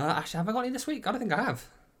 Actually, have I got any this week? I don't think I have.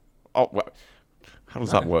 Oh, well, how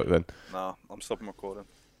does that work then? No, I'm stopping recording.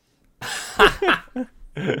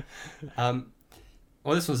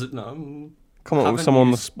 Well, this one's no. Come on, with Haven't someone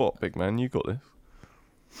on the used- spot, big man. You got this.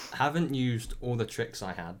 Haven't used all the tricks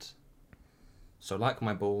I had. So like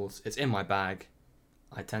my balls, it's in my bag.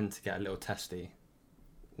 I tend to get a little testy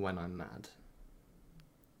when I'm mad.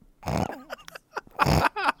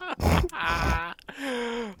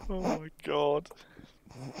 Oh my god.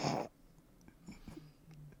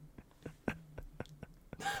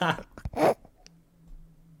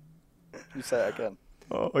 You say it again.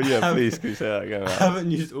 Oh yeah, please, can you say that again?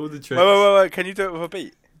 Haven't used all the tricks. Wait. Can you do it with a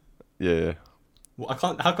beat? Yeah. Well, I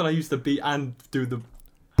can't. How can I use the beat and do the?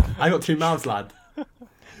 I got 2 mouths, lad.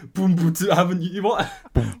 Boom, boom. Haven't you what?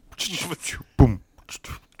 Boom.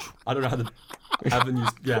 I don't know how to. Haven't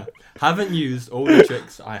used. Yeah, haven't used all the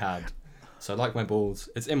tricks I had. So like my balls,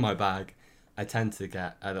 it's in my bag. I tend to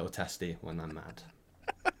get a little testy when I'm mad.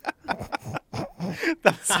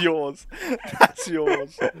 That's yours. That's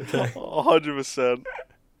yours. 100%.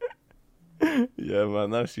 Yeah, man,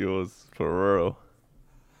 that's yours for real.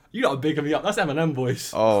 You gotta big me up. That's Eminem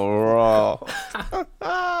voice. Oh, raw.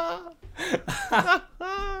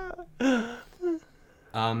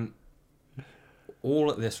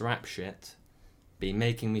 All of this rap shit be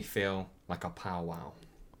making me feel like a powwow.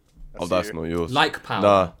 Oh, that's not yours. Like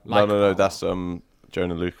powwow. No, Like no. powwow. That's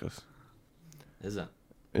Jonah Lucas. Is it?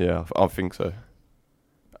 Yeah, I think so.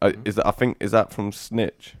 Is that from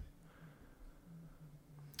Snitch?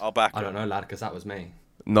 I'll back I it. don't know, lad, because that was me.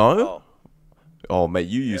 No. Oh. Oh, mate,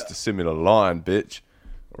 you used a similar line, bitch.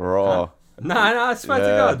 Raw. No, I swear to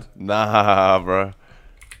God. Nah, bro.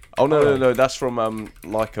 Oh no, Hold no, on. no. That's from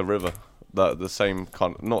Like a River. The same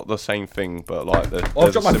kind, not the same thing, but like the. Oh,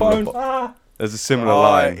 I've there's a dropped my similar phone. po- Ah. There's a similar Oh,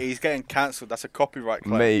 line. he's getting cancelled. That's a copyright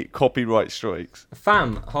claim. Mate, copyright strikes.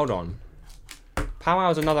 Fam, hold on.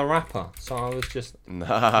 Powwow's another rapper, so I was just Nah,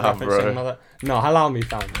 referencing bro. another. No, allow me,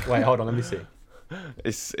 fam. Wait, hold on, let me see.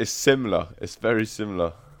 It's similar. It's very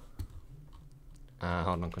similar.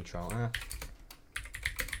 Hold on, control.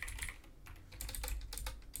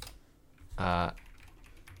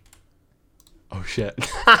 Oh shit.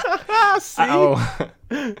 See? Oh,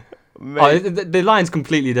 Mate. the line's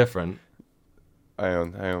completely different.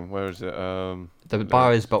 Hang on. Where is it? The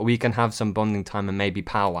bar is, but we can have some bonding time and maybe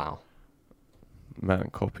powwow. Man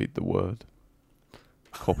copied the word.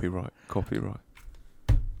 Copyright.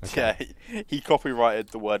 Yeah, he copyrighted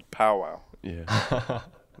the word powwow. Yeah.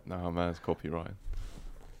 Nah, man's copyright.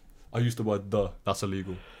 I used the word the. That's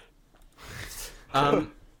illegal.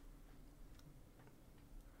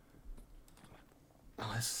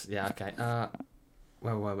 Yeah, okay.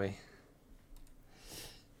 Where were we?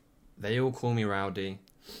 They all call me rowdy.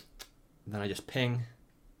 Then I just ping.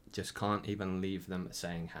 Just can't even leave them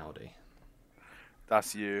saying howdy.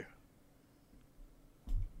 That's you.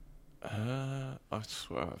 I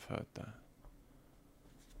swear I've heard that.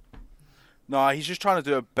 No, he's just trying to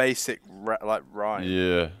do a basic rhyme.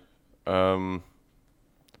 Yeah. A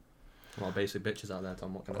lot of basic bitches out there,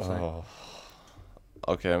 Tom. What can I say? Oh.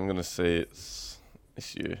 Okay, I'm gonna say it's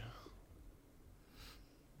you.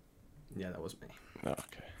 Yeah, that was me.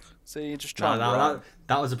 Okay. See, you're just No, trying to rhyme.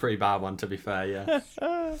 that was a pretty bad one, to be fair. Yeah.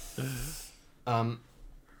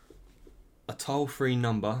 A toll-free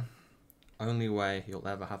number. Only way you'll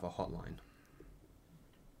ever have a hotline.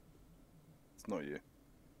 It's not you.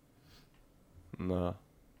 Nah.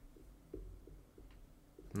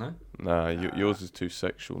 No? Nah, yours is too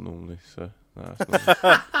sexual normally, so nah, it's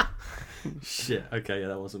not. Shit. Okay, yeah,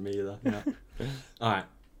 that wasn't me either. Yeah. All right.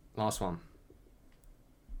 Last one.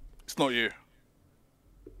 It's not you.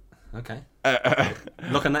 Okay.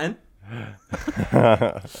 Looking that in.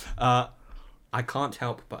 I can't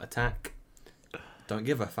help but attack. Don't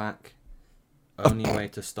give a fuck. Only way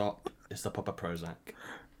to stop is to pop a Prozac.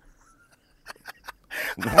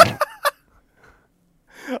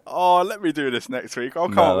 Oh, let me do this next week. I'll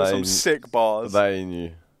come No, up with that some ain't- sick bars. That ain't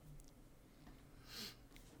you.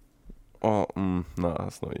 Oh, no,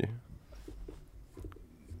 that's not you.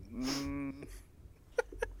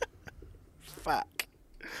 Fuck.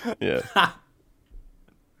 Yeah.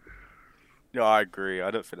 Yeah, I agree.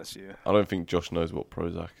 I don't think that's you. I don't think Josh knows what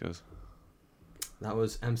Prozac is. That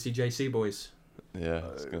was MCJC boys. Yeah,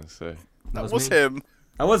 I was gonna say. That was was me. him.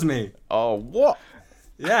 That was me. Oh, what?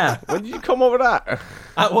 Yeah. When did you come up with that?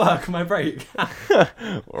 At work, my break.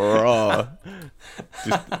 Raw.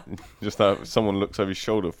 Just that someone looks over his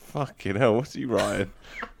shoulder. Fucking hell, what's he writing?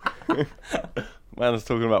 Man's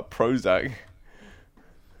talking about Prozac.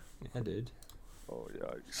 Yeah, dude. Oh,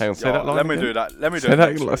 yikes. Hang on, say that line Let me again. do that. Let me do Say it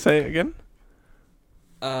next that. week. Say it again.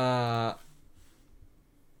 I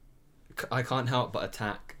can't help but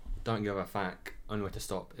attack. Don't give a fuck. Only way to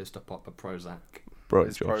stop is to pop a Prozac. Bro,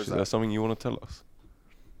 It's Josh, is Prozac. there something you want to tell us?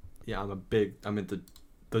 Yeah, I'm into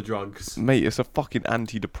the drugs. Mate, it's a fucking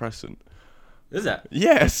antidepressant. Is it?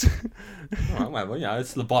 Yes. Alright, well, yeah,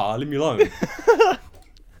 it's the bar. Leave me alone.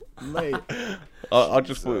 Mate. I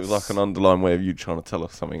just thought it was like an underlying way of you trying to tell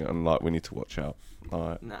us something, and like we need to watch out.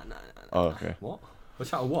 Alright. Nah. Oh, okay. What?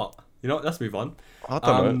 Watch out of what? You know what? Let's move on. I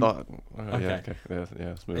don't know. Like, okay. Yeah, okay. Yeah,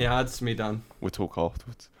 let's move on. Yeah, that's me done. We'll talk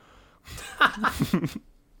afterwards.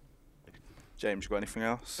 James, you got anything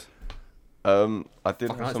else? I did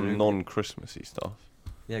Fucking have some hell, non-Christmassy stuff.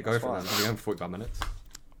 Yeah, go That's for it. fine. Then. We're going for 45 minutes.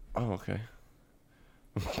 Oh, okay.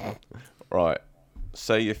 Right.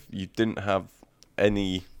 Say if you didn't have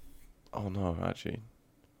any... Oh, no, actually.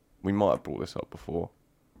 We might have brought this up before.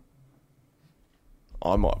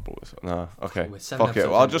 I might have brought this up. Nah, okay. We're 7 Fuck it.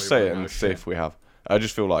 episodes I'll in, just we say won't it know and see shit. if we have. I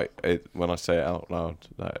just feel like it when I say it out loud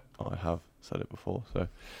that I have said it before. So,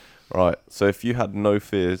 right. So if you had no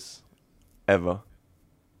fears ever,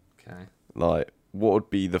 Okay. like, what would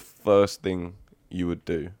be the first thing you would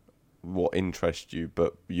do? What interests you,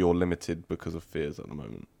 but you're limited because of fears at the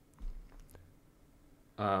moment?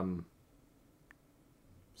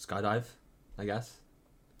 Skydive, I guess.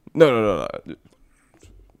 No.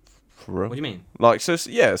 For real? What do you mean? Like, so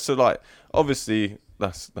yeah, so like, obviously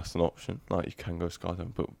that's an option. Like, you can go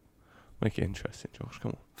skydiving, but make it interesting, Josh.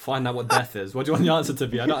 Come Find out what death is. What do you want the answer to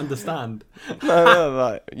be? I don't understand. on. No,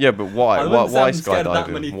 like, yeah, but why? I Why, wouldn't say why I'm scared of that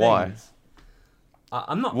many skydiving? Why? things.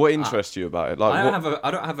 I'm not. What interests you about it? Like, I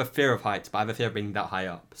what, don't have a fear of heights, but I have a fear of being that high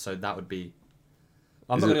up. So that would be.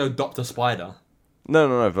 I'm Is not it- gonna go Dr. Spider.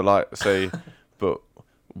 No, but like, say, but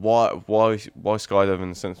why skydiving in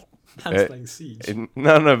the sense? Man's playing Siege.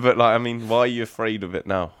 No, but like, I mean, why are you afraid of it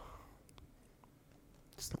now?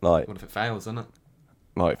 Like, What if it fails, isn't it?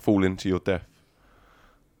 like fall into your death?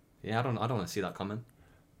 Yeah, I don't want to see that coming.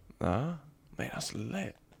 Nah, mate, that's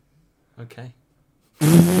lit. Okay.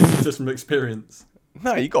 Just from experience.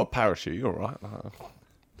 No, you got a parachute. You're all right. Like,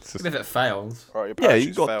 it's just- Even if it fails. All right, your yeah,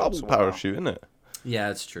 you parachute's got failed, double so what now? parachute, innit?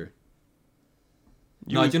 Yeah, it's true.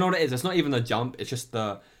 You No, would- do you know what it is? It's not even the jump. It's just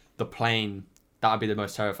the plane. That would be the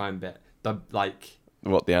most terrifying bit. The like.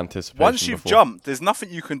 What the anticipation? Once you've before. jumped, there's nothing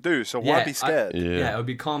you can do. So why Yeah, be scared? Yeah. It would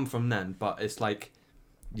be calm from then, but it's like,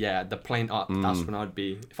 yeah, the plane up. That's Mm. when I'd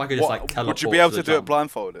be. If I could just like teleport. Would you be able to the do it jump.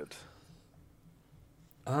 blindfolded?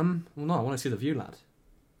 Well, no, I want to see the view, lad.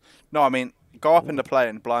 No, I mean go up in the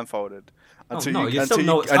plane blindfolded until no, you still until know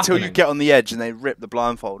you what's until you happening. get on the edge and they rip the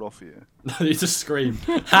blindfold off you. You just scream.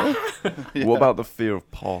 Yeah. What about the fear of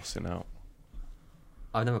passing out?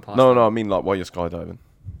 I've never passed. No, that. I mean like while you're skydiving.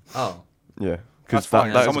 Oh, Yeah, That's because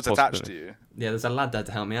fine. that is a Someone's attached to possibility. you. yeah. There's a lad there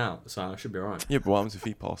to help me out, so I should be alright. Yeah, but what happens if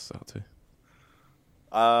he passes out too?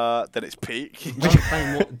 Then it's peak.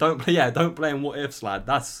 Don't blame what ifs, lad.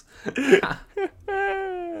 That's.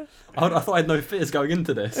 I thought I had no fears going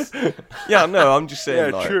into this. Yeah, no, I'm just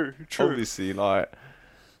saying. Yeah, like, true. Obviously, like,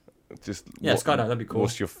 just Yeah, skydive, that'd be cool.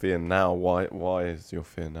 What's your fear now? Why is your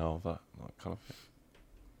fear now of that kind of thing?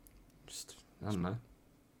 Just, I don't know.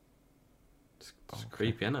 It's Okay.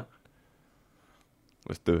 creepy, innit?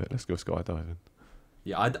 Let's do it. Let's go skydiving.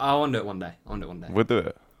 Yeah, I want to do it one day. We'll do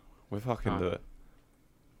it. We'll fucking do Alright. it.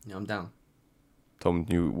 Yeah, I'm down. Tom,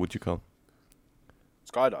 would you come?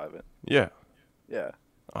 Skydiving. Yeah. Yeah.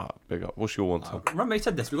 Ah, big up. What's your one, Tom? Remember you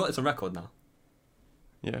said this. We got this on record now.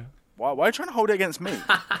 Yeah. Why are you trying to hold it against me?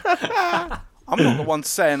 I'm not the one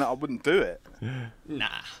saying that I wouldn't do it. Nah.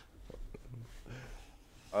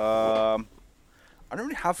 I don't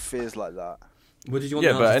really have fears like that. What did you want?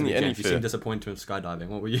 Yeah, the but answer to be, any James? You fear. seem disappointed with skydiving.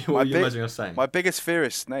 What were you? My What were you big- imagining us saying? My biggest fear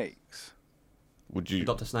is snakes. Would you?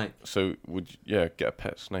 Dr. Snake. So would you, yeah, get a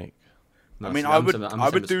pet snake? No, I mean, see, I I'm would saying- I'm I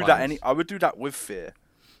saying would the do that spiders. I would do that with fear,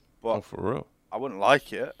 but Oh, for real? I wouldn't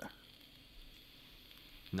like it.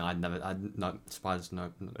 No, no spiders.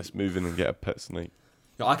 No. Let's move in and get a pet snake.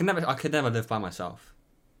 No, I could never live by myself.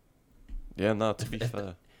 Yeah, no. To be If-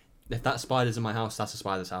 fair, If that spider's in my house, that's a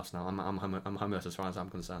spider's house now. I'm homeless as far as I'm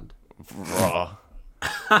concerned. Bruh.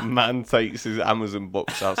 Man takes his Amazon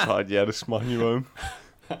box outside. Yeah, this is my new home.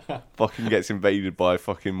 Fucking gets invaded by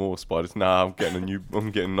fucking more spiders. Nah, I'm getting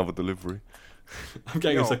another delivery. I'm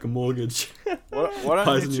getting Yo. a second mortgage. Why Pies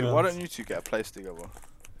don't in you two? your Why house. don't you two get a place together?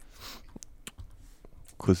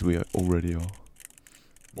 Because we already are.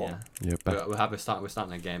 Yeah. Yeah, We're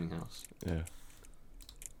starting a gaming house. yeah.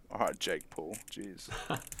 All right, Jake Paul. Jeez.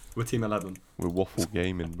 We're team 11. We're waffle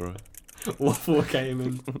gaming, bro. Waffle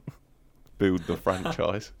gaming. Build the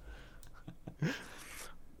franchise.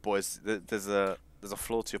 Boys, there's a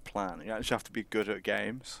flaw to your plan. You actually have to be good at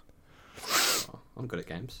games. Oh, I'm good at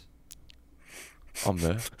games. I'm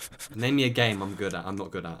there. Name me a game I'm good at. I'm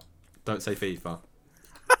not good at. Don't say FIFA.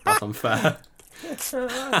 That's unfair.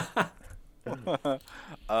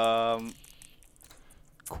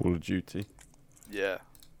 Call of Duty, Yeah.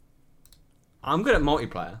 I'm good at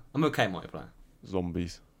multiplayer. I'm okay at multiplayer.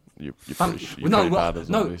 zombies. You're Fam- pretty, you're no, pretty what- bad at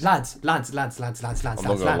no, zombies. lads. I'm not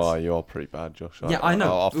gonna lads. lie, you are pretty bad, Josh. Yeah, I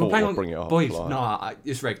know. I We're thought playing we'll on bring it up. boys. like- No,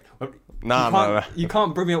 it's rigged. Nah. You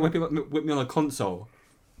can't bring me up, whip me on a console.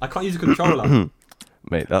 I can't use a controller.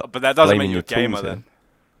 Mate, that. But that doesn't blaming make you a your gamer tools then.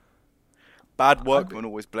 Bad workman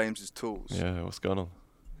always blames his tools. Yeah, what's going on?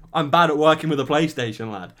 I'm bad at working with a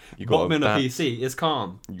PlayStation, lad. You Got gotta me on a adapt. PC. It's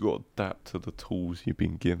calm. You got to adapt to the tools you've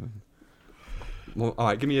been given. Well, all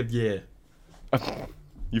right, give me a year.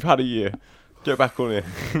 You've had a year. Get back on it.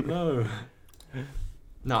 No.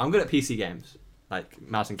 No, I'm good at PC games, like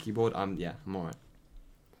mouse and keyboard. I'm alright.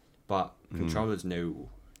 But controllers, no.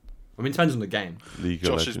 I mean, it depends on the game. League of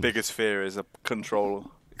Josh's Legends. biggest fear is a controller.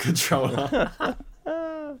 Controller.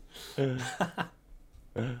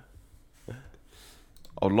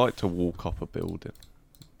 I'd like to walk up a building,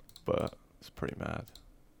 but it's pretty mad.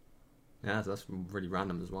 Yeah, that's really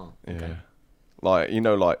random as well. Yeah. Okay. Like,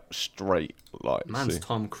 like straight, like. Man's see.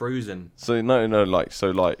 Tom Cruising. So no, like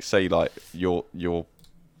say like your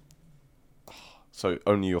so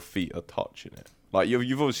only your feet are touching it. Like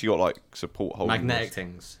you've obviously got like support holding. Magnetic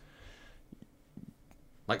things.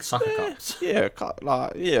 Like sucker cups. Yeah,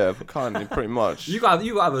 kind of pretty much. You got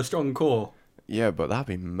to have a strong core. Yeah, but that'd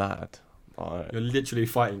be mad. Like, You're literally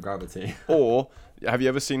fighting gravity. or have you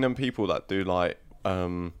ever seen them people that do like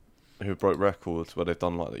who broke records where they've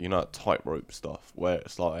done like that tightrope stuff where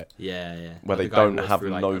it's like Yeah. where Like they the guy who don't walks have through,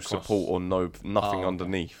 like, no across- support or nothing Oh, okay.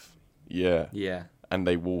 underneath. Yeah. Yeah. And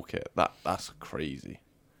they walk it. That's crazy.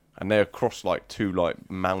 And they're across like two like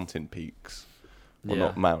mountain peaks. Well, Yeah.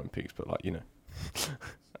 not mountain peaks, but like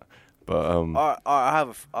But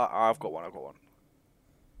I've got one.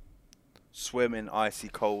 Swim in icy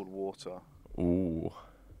cold water. ooh.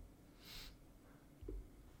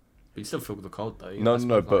 But you still feel the cold though.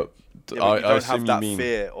 No, but Yeah, but you I don't assume have that you mean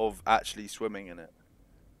fear of actually swimming in it.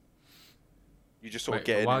 You just sort of Wait,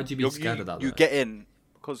 get in. why would you be scared of that, You though? get in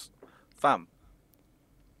because, fam,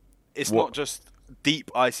 it's What? not just deep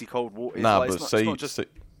icy cold water. It's nah, like, but it's say, not just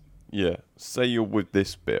say you're with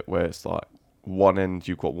this bit where it's like one end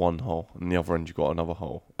you've got one hole and the other end you've got another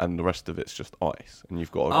hole and the rest of it's just ice and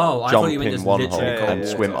you've got to Oh, I jump thought you meant in just one hole literally cold and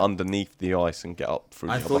water. swim underneath the ice and get up through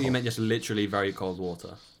I the thought other you hole. meant just literally very cold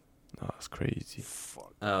water. No, that's crazy.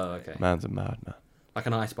 fuck. Oh, okay. Man's a madman. Like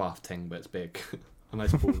an ice bath thing, but it's big. A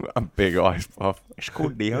nice pool. A big ice bath. It's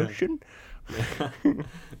called the ocean.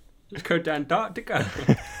 Just go to Antarctica.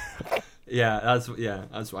 yeah, that's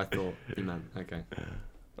what I thought you meant. Okay.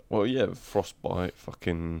 Well, yeah, frostbite,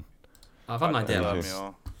 fucking. I've had an idea Yeah.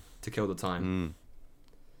 Yeah. to kill the time.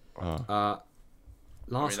 Mm.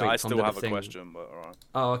 Last I week Tom still did have a a thing. question, but alright.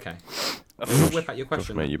 Oh, okay. We'll whip out your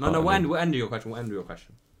question. mate, you No, button in. we'll end your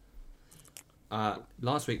question.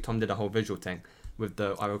 Last week Tom did a whole visual thing with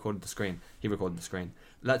I recorded the screen. He recorded the screen.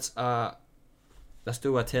 Let's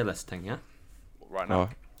do a tier list thing, yeah? Right now. Oh,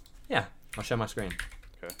 Yeah. I'll share my screen.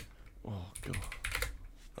 Okay. oh god.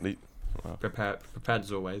 I need. Prepared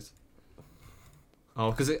as always.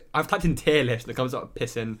 Oh, because I've typed in tier list and it comes up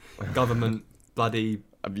pissing government bloody.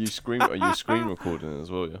 Are you screen recording as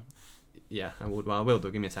well? Yeah. Yeah, I will do.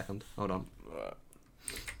 Give me a second. Hold on.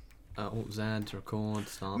 Alt Z to record.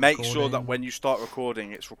 Start. Make sure that recording. when you start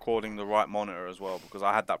recording, it's recording the right monitor as well, because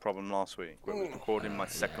I had that problem last week. Where it was recording my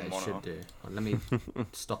second Yeah, it monitor. should do. Right, let me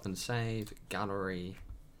stop and save. Gallery.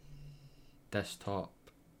 Desktop.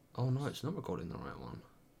 Oh no, it's not recording the right one.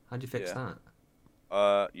 How'd you fix Yeah.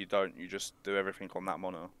 that? You don't. You just do everything on that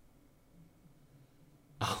monitor.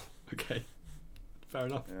 Oh, okay. Fair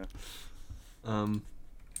enough. Yeah.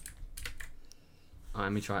 Alright,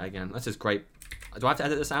 let me try it again. This is great. Do I have to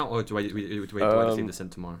edit this out, or do I just leave this in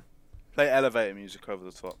tomorrow? Play elevator music over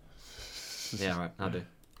the top. Yeah, right. I'll do.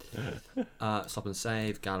 Stop and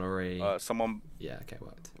save. Gallery. Someone, Yeah, okay,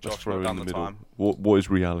 worked. Just Josh, throw wrote in down the the middle. time. What is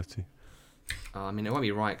reality? I mean, it won't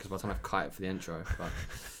be right because by the time I've cut it for the intro, but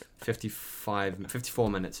 54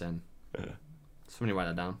 minutes in. Somebody write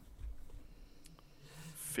that down.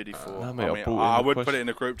 54. Nah, mate, I I, mean, brought in I the would put question. it in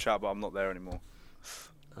a group chat, but I'm not there anymore.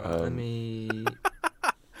 Let me.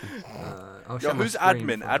 I'll Yo, share my who's screen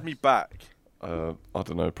admin? first. Add me back. I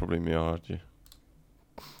don't know. Probably me. I heard you.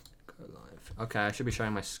 Go live. Okay, I should be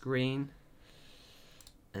sharing my screen.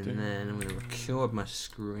 And then I'm going to record my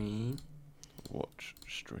screen. Watch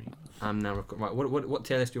stream. I'm now right. What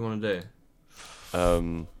tier list do you want to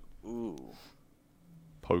do? Ooh.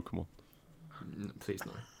 Pokemon. Please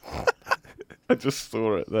no. I just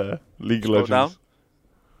saw it there. League of Scroll Legends.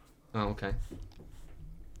 Oh, okay.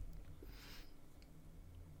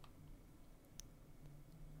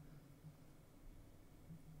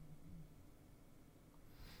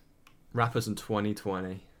 Rappers in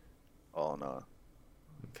 2020. Oh no.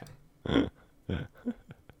 Okay.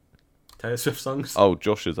 Taylor Swift songs. Oh,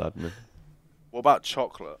 Josh is admin. What about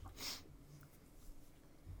chocolate?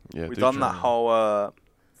 Yeah, We've do done chocolate. that whole.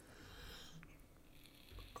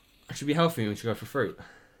 Should be healthy. We should go for fruit.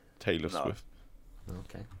 Taylor No. Swift.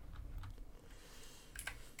 Okay.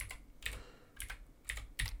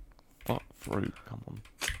 Fuck fruit. Come on.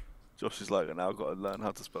 Josh is like, now I've got to learn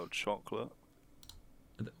how to spell chocolate.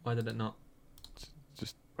 Why did it not?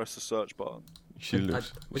 Just Press the search button. she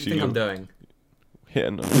looks. What do she you think I'm looks- doing?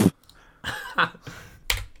 Hitting her.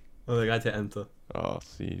 Oh, the guy to enter. Oh,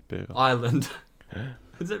 see, big. Ireland.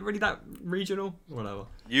 Is it really that regional? Whatever.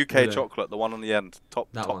 UK Yeah. chocolate, the one on the end, top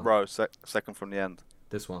That top one. row, second from the end.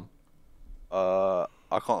 This one. I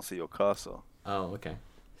can't see your cursor, Oh, okay.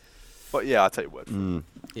 but yeah, I take your word. For it.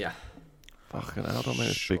 Yeah. Fucking hell, don't make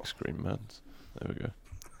this Sure. big screen, man. There we go.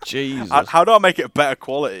 Jesus. How do I make it better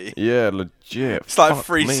quality? Yeah, legit. It's like Fuck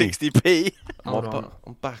me. 360p. Hold on.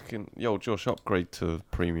 I'm back in. Yo, Josh, upgrade to the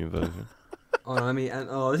premium version. Oh,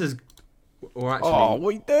 no, this is. We're actually. Oh, what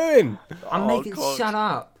are you doing? I'm Oh, making. God. Shut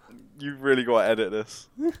up. You really got to edit this.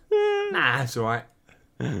 Nah, it's alright.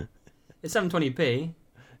 It's 720p.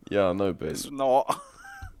 Yeah, I know, but It's not.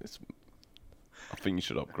 I think you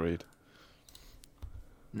should upgrade.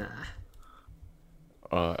 Nah.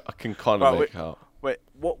 Alright, I can kind Right, of make out. Wait,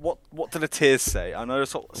 what do the tiers say? I know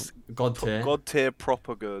there's sort of God tier. God tier,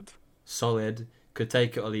 proper good. Solid. Could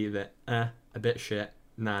take it or leave it. A bit shit.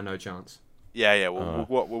 Nah, no chance. Yeah, we'll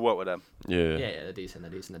work with them. Yeah. Yeah, they're decent.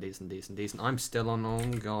 I'm still on. Oh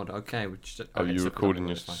god. Okay. Are you recording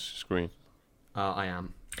your screen? I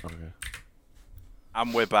am. Okay.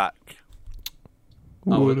 And we're back.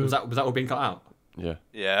 Oh, was that all being cut out? Yeah.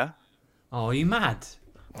 Yeah. Oh, are you mad?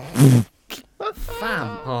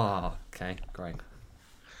 Fam. Oh, okay, great.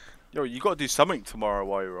 Yo, you got to do something tomorrow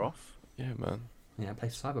while you're off. Yeah, man. Yeah, play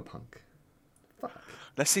Cyberpunk. Fuck.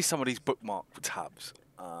 Let's see some of these bookmark tabs.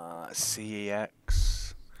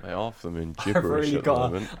 CEX. Hey, half of them in I've gibberish really at the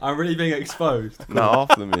got. moment. I'm really being exposed. No,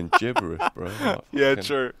 half of them in gibberish, bro. Like, Yeah, fucking-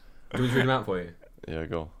 true. Do we read them out for you? Yeah,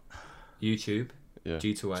 go. YouTube, Yeah.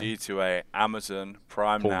 G2A, G2A, Amazon,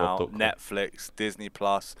 Prime Now, Pornhub.com. Netflix, Disney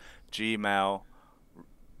Plus, Gmail.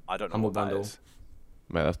 I don't know Humble what that Bundle. is.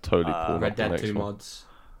 Man, that's totally cool. Red Dead next 2 one. mods,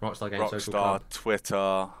 Rockstar Games Social Rockstar, Club,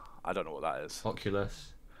 Twitter. I don't know what that is.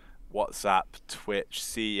 Oculus. WhatsApp, Twitch,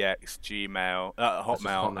 CX, Gmail, Hotmail,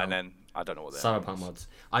 Hotmail. and then I don't know what that Cyberpunk mods.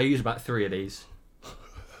 I use about 3 of these.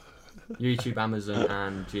 YouTube, Amazon,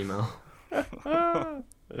 and Gmail.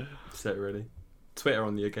 That's it, really. Twitter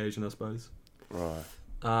on the occasion, I suppose.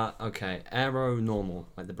 Right. Okay. Aero normal,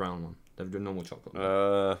 like the brown one. The normal chocolate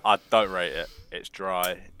one. I don't rate it. It's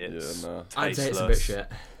dry. It's yeah, nah. I'd say it's a bit tasteless. shit.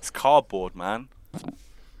 It's cardboard, man.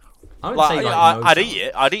 I would Like, say like I'd no eat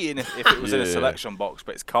it. I'd eat it if it was in a Yeah. selection box,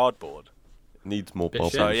 but it's cardboard. Needs more Bit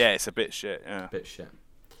bubbles. shit. So yeah, it's a bit shit. Yeah. Bit shit.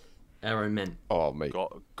 Aero mint. Oh, mate.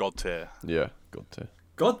 God tier. Yeah, got to.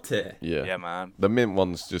 God tier. Yeah. Yeah, man. The mint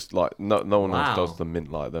one's just like no one Wow. else does the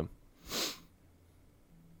mint like them.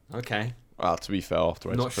 Okay. To be fair, after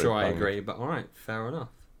it's Not pretty sure I banging. agree, but alright, fair enough.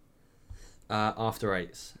 After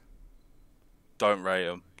eights. Don't rate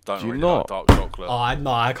them. Don't Do you really not? like dark chocolate.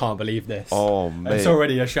 I can't believe this. Oh mate. It's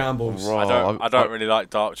already a shambles. Right. I don't really like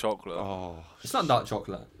dark chocolate. Oh, It's not dark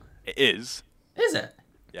chocolate. It is. Is it?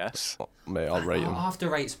 Yes. mate, I'll rate them.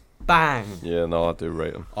 After eights, bang. Yeah, no, I do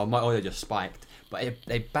rate them. Oh, my audio just spiked. But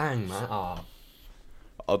they bang, man. Oh,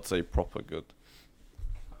 I'd say proper good.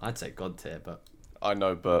 I'd say God tier, but I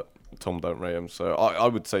know, but Tom don't rate them, so I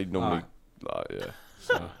would say normally, yeah.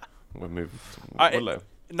 So we're moving.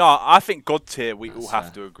 No, I think God tier we That's all have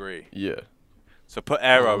fair. to agree. Yeah. So put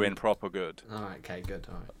Aero in proper good. alright, okay, good.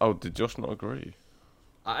 Alright. Oh, did Josh not agree?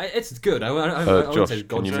 It's good. I wouldn't Josh, say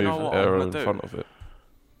God can you tier. know move what I'm Arrow gonna in do? front of it?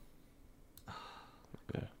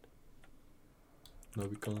 No,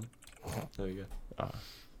 we can't. There we go.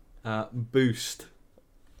 Ah. Boost.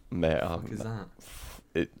 Mate, What is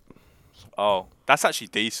that? Oh, that's actually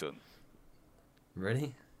decent.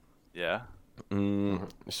 Really? Yeah.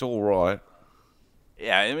 It's all right.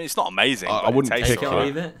 Yeah, I mean it's not amazing. I but it wouldn't tastes pick Take it or alright.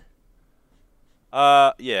 leave it?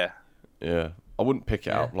 Yeah. Yeah, I wouldn't pick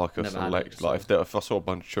it Yeah, out like a never had select. it, Like so- if I saw a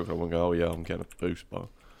bunch of chocolate, I wouldn't go, "Oh yeah, I'm getting a boost bar."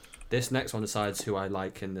 This next one decides who I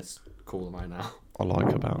like in this call right now. I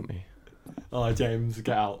like a bounty. Oh, James,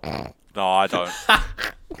 get out. No, I don't.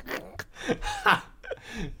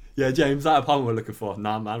 Yeah, James, that apartment we're looking for.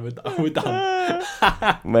 Nah, man, we're done.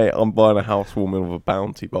 Mate, I'm buying a housewarming with a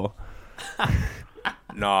bounty bar.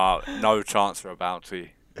 No chance for a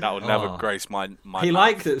bounty. That would never Oh. grace my He mouth.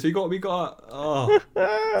 liked it, so we got. Oh,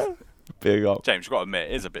 Big up. James, you got to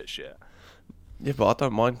admit, it is a bit shit. Yeah, but I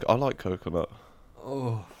don't mind. I like coconut.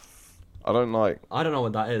 Oh, I don't like. I don't know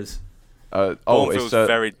what that is. Cornfield's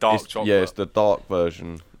very dark chocolate. Yeah, it's the dark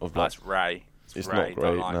version of like. That's Ray. It's Ray, not great.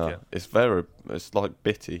 don't like No, it. it's like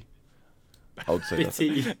bitty. I would say.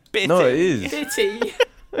 Bitty. Bitty. No, it is. Bitty.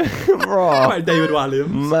 Right, Right, David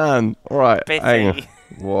Williams. man. Right, Bitty. hang on.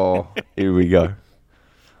 Whoa, here we go.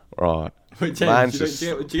 Right, Wait, Man's James, do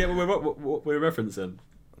you just- get what we're referencing?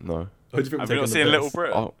 no. Or do you think we're Have you taking not the seen piss? Little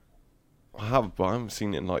Britain? Oh, I have, but I haven't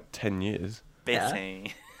seen it in like 10 years.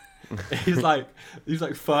 Bitty. He's like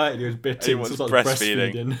 30 and he was bitty He and was so started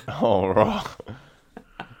breastfeeding. breastfeeding. Oh, right.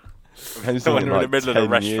 I haven't seen When it you're in the like middle of the 10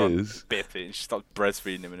 restaurant, years. Biffy, she starts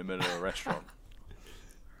breastfeeding him in the middle of a restaurant.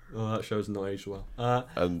 Oh, that show's not aged well.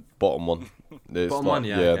 And bottom one. It's Bottom like, one,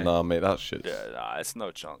 yeah, okay. nah, mate, that shit. Yeah, nah, it's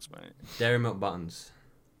no chance, mate. Dairy milk buttons.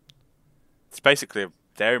 It's basically a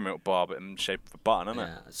dairy milk bar, but in the shape of a button, isn't it?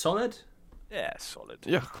 Yeah. Solid? Yeah, solid.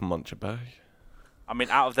 Yeah, I can munch a bag. I mean,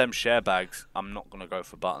 out of them share bags, I'm not gonna go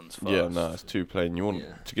for buttons first. Yeah, no, it's too plain. You want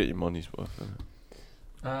Yeah. to get your money's worth.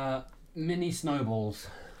 Innit? Mini snowballs.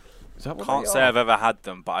 Is that what Can't they say are? I've ever had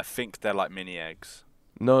them, but I think they're like mini eggs.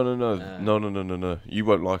 No. Uh, No. You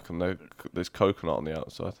won't like them. There's coconut on the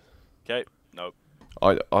outside. Okay, nope.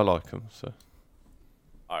 I like them. So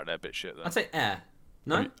Alright, they're a bit shit then. I'd say air.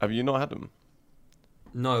 No? Have you not had them?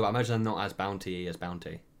 No, I imagine they're not as bounty as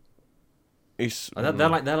bounty. It's They're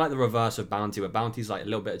like the reverse of bounty, where bounty's like a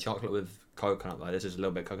little bit of chocolate with coconut. Like this is a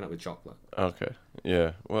little bit of coconut with chocolate. okay.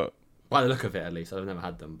 Yeah. Well, By the look of it, at least, I've never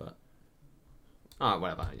had them, but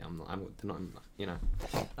whatever. Yeah, they're not, you know.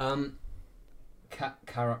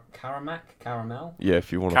 Caramel. yeah.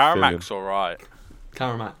 If you want to fill in. Caramac alright.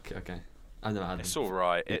 Caramac. Okay, I've never had It's them.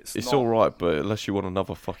 alright. It's It's not, all right, but unless you want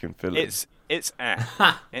another fucking filling. It's eh.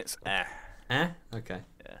 It's eh. Okay.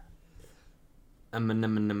 Yeah.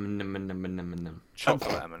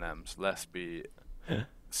 Chocolate M&Ms. Let's be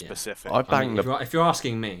specific. I banged the. If you're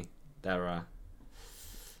asking me, they're.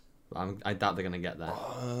 I doubt they're gonna get there.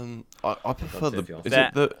 I prefer That's the. if Is you're-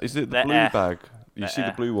 it the? Is it the They're blue eh. bag? You They're see the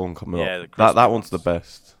eh. blue one coming Yeah, the up. crispy That one's the ones.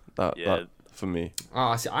 best. Yeah. That for me. Oh,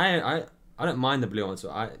 I see. I don't mind the blue ones. But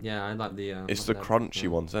I like the. It's the crunchy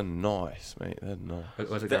ones. They're nice, mate. They're nice.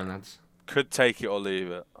 Where's it The- going, lads? Could take it or leave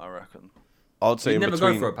it, I reckon. I would say You'd in never go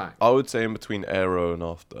between. for a pack? I would say in between Aero and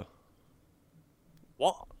After.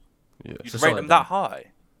 What? Yeah. You'd So rate solid them then. that high?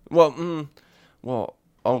 Well.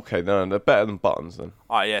 Okay, no, they're better than buttons then.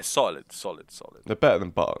 Oh yeah, solid. They're better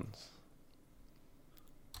than buttons.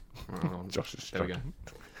 Oh, Josh is there we go.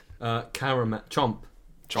 struggling. Caramel chomp.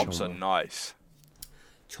 Chomps are nice.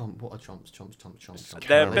 Chomp. What are chomps? Chomps.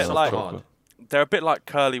 They're a Caramel bit soft like- chocolate. They're a bit like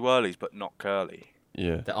curly whirlies, but not curly.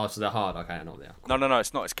 Yeah. So they're hard. Okay, I know what they are. No,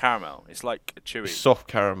 it's not. It's caramel. It's like chewy. It's soft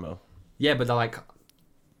caramel. Yeah, but they're like.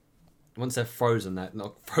 Once they're frozen, they're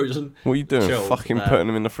not frozen. What are you doing? Chilled, Fucking they're- putting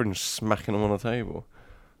them in the fridge, smacking them on the table.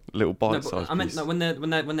 Little No, bite but size. I meant no, when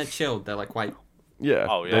they're chilled, they're like quite. Yeah.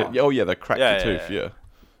 Oh, yeah. They're crack Yeah, your yeah, tooth. yeah.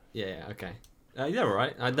 Yeah. Yeah. Okay. Yeah, all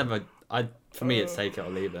right. For me, it's take it or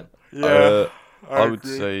leave it. I would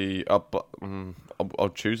say I'll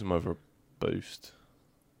choose them over a Boost.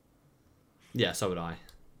 Yeah, so would I.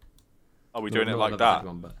 Are we doing it Not like I've ever had that?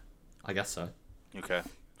 one, but I guess so. Okay.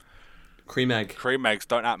 Cream egg. Cream eggs,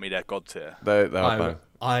 don't at me. They're god tier. They're I bang.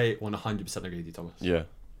 100% agree with you, Thomas. Yeah.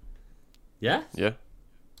 Yeah. Yeah.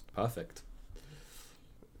 Perfect.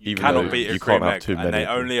 You Even cannot though beat a you cream can't have egg, too and many they're of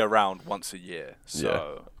them. only around once a year.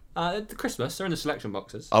 So, The Christmas, they're in the selection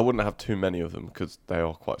boxes. I wouldn't have too many of them because they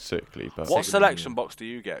are quite sickly. But what Sick. selection box do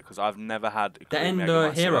you get? Because I've never had. A They're cream in egg the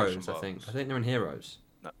my selection Heroes, I box. think. I think they're in Heroes.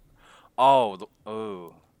 Oh.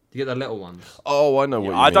 You get the little ones. oh, I know what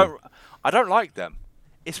you I mean. don't like them.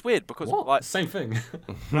 It's weird because What? like Same thing.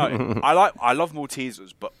 no, I love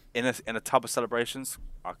Maltesers, but in a tub of celebrations,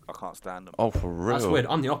 I can't stand them. Oh, for real. That's weird.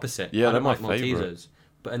 I'm the opposite. Yeah, I they're don't my like favourite. Maltesers,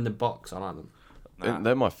 but in the box, I like them. Nah.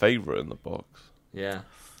 They're my favourite in the box. Yeah.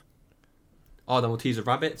 Oh, the Malteser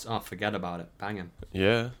rabbits? Oh, forget about it. Banging.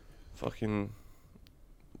 Yeah. Fucking.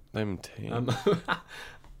 Them team.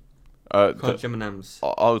 Crunch M&Ms.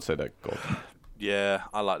 I would say they're god. Yeah,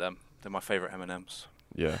 I like them. They're my favourite M&Ms.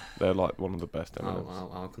 Yeah, they're like one of the best M&Ms.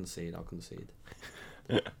 I'll concede. I'll concede.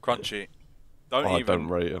 Crunchy. Don't I even. don't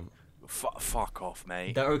rate them. Fuck off,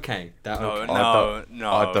 mate. They're okay. They're No, okay.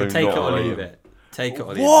 no. I don't Take it not or rate leave them. it. Take it or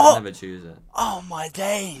leave it. What? I'll never choose it. Oh my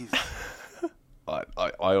days.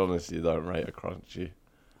 I honestly don't rate a crunchy.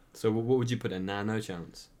 So what would you put in? Nah, no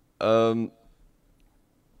chance.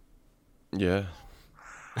 Yeah.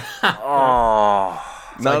 Oh.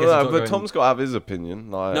 So I No, guess it's got but going- Tom's got to have his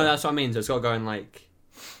opinion. Like, No, that's what I mean. So it's got to go in like.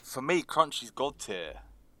 For me, Crunchy's god tier.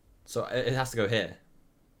 So it has to go here.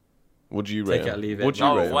 Would you rate Take it or them? leave it. Would you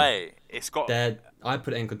No rate 'em? way. It's got. I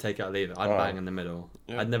put it in, could take it or leave it. I'd Alright. bang in the middle.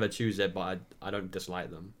 Yeah. I'd never choose it, but I don't dislike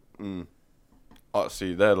them. I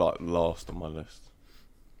see. They're like last on my list.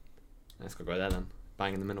 Let's go there then.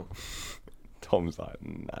 Bang in the middle. Tom's like,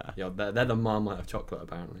 nah. Yeah, they're the Marmite of chocolate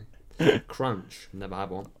apparently. Crunch. Never had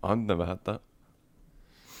one. I've never had that.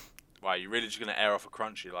 Wow, you really just gonna air off a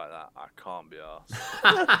crunchy like that? I can't be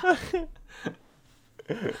arsed.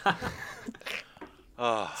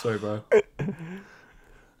 Sorry, bro.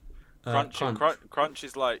 Crunch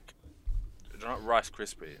is like, do you know what Rice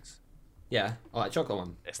Krispies? Yeah. Oh, that chocolate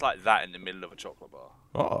one. It's like that in the middle of a chocolate bar.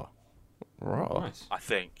 Oh, right. Nice. I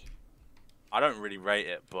think. I don't really rate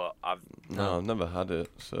it, but No, I've never had it,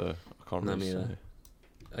 so I can't No, really me either. say.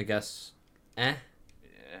 I guess.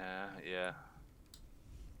 yeah.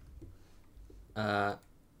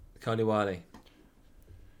 Curly Wurly.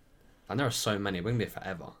 And there are so many. We're gonna be here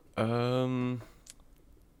forever.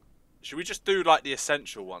 Should we just do like the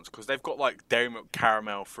essential ones? Because they've got like Dairy Milk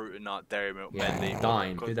Caramel, Fruit and Nut, Dairy Milk Yeah. Bendy.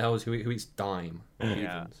 Dime. Who the hell is who eats dime?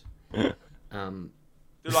 Yeah. Heathens.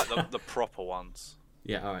 Do like the proper ones.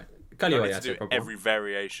 Yeah. All right. You Curly don't Wurly. need That's to a do proper. every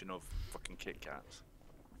variation of fucking Kit Kats.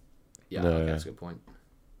 Yeah. No, Okay, yeah. that's a good point.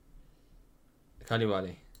 Curly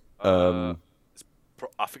Wurly.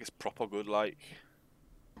 I think it's proper good. Like,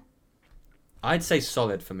 I'd say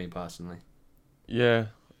solid for me personally. Yeah.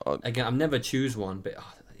 Again, I've never choose one, but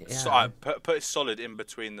yeah. so I put it solid in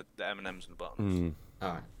between the M&Ms and buttons.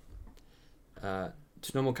 All right.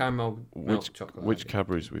 Just normal caramel milk chocolate. Which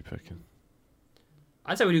Cadbury's are we picking?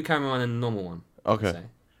 I'd say we do caramel one and the normal one. I'd Okay. say.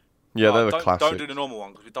 Yeah, Oh, they're the don't classics. do the normal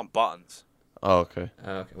one because we've done buttons. Oh, okay.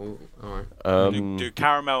 Okay. Well, all right. Do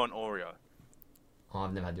caramel and Oreo. Oh,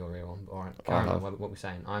 I've never had the Oreo one, but all right. I Caramel. have. What are we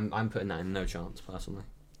saying? I'm putting that in no chance personally.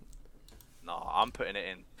 No, I'm putting it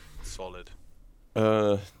in solid.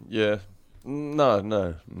 Yeah.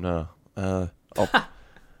 No.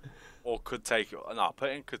 Or could take it. No, put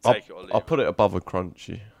it in could take it or leave I'll put it above a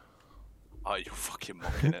crunchy. Oh, you're fucking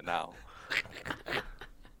mocking it now.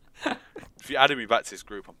 If you added me back to this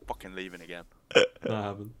group, I'm fucking leaving again. No, I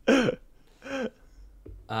haven't.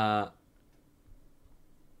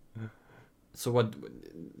 So what?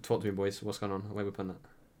 Talk to me, boys. What's going on? Where we putting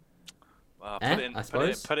that? I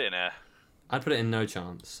suppose. Put it in air. I'd put it in no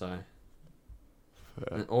chance. So.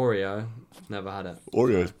 And Oreo, never had it.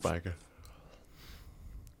 Oreo's bagger.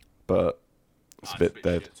 But it's a bit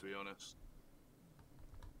dead. Shit, to be honest.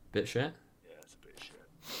 Bit shit. Yeah, it's a bit shit.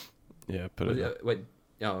 Yeah, put it there. Wait.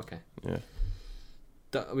 Oh, okay. Yeah.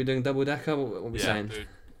 Are we doing double decker? What are we saying?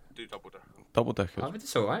 Do double decker. Double decker. Oh,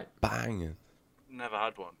 it's all right. Banging. Never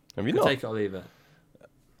had one. Have you Could not? take it or leave it.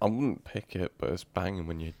 I wouldn't pick it, but it's banging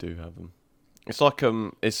when you do have them. It's like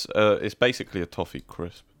it's basically a toffee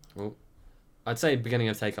crisp. Well, I'd say beginning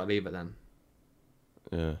of take it or leave it then.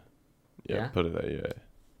 Yeah. Yeah? Put it there.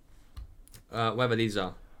 Yeah. Whatever these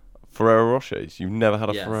are. Ferrero Rochers. You've never had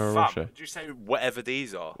a Yeah. Ferrero Fam, Rocher. did you say whatever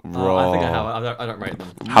these are? Oh, I think I have. I don't rate them.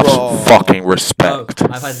 Have some fucking Oh, respect.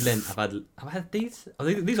 I've had Lint. Have I had these? Oh,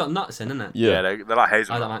 these got nuts in, isn't it? Yeah. They're like I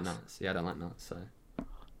hazelnuts. don't like nuts. Yeah, I don't like nuts. So.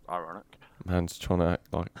 Ironic. Man's trying to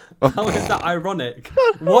act like. How is that ironic?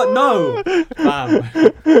 What? No. Bam.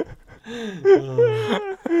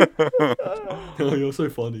 Oh, you're so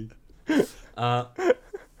funny.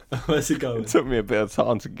 Where's it going? It took me a bit of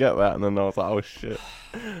time to get that, and then I was like, oh shit.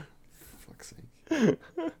 Fuck's sake.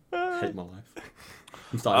 Hate my life.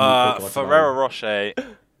 I'm starting a new podcast Ferrero about Rocher,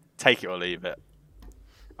 take it or leave it.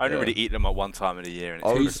 I only Yeah. really eat them at one time of the year, and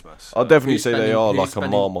it's Who's- Christmas. I'll definitely Who's say they spending- are who's like a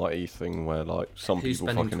spending- Marmite thing where like some it. Who's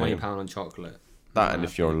people spending fucking eat 'em. £20 on chocolate? That, and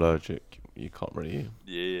if you're allergic, you can't really eat 'em.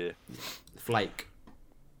 Yeah. Flake.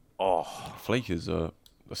 Oh, Flake is a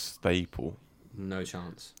staple. No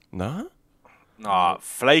chance. Nah? nah.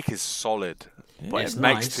 Flake is solid, but It's it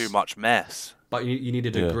makes nice. too much mess. But you need a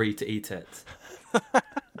Yeah. degree to eat it.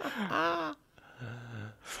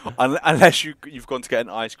 Unless you've gone to get an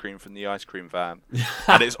ice cream from the ice cream van,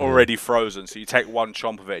 and it's already frozen, so you take one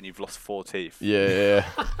chomp of it and you've lost 4 teeth. Yeah.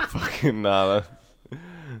 Fucking nah.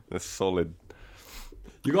 That's solid.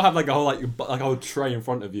 You gotta have like a whole tray in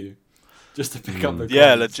front of you, just to pick up the.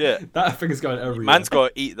 Yeah, crumbs. legit. That thing is going everywhere. Man's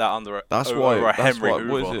got to eat that under That's over why. a That's Henry why.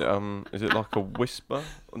 Hoover. What is it? Is it like a whisper?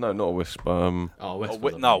 No, not a whisper. Oh, Oh,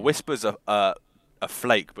 Whisper's no, okay. Whisper's a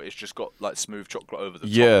flake, but it's just got like smooth chocolate over the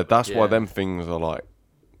top. Yeah, of it. that's why Yeah. them things are like.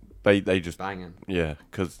 They just Banging.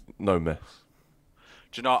 because no mess.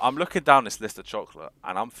 Do you know? I'm looking down this list of chocolate,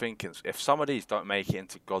 and I'm thinking if some of these don't make it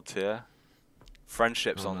into God tier,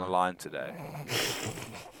 friendship's on the line today.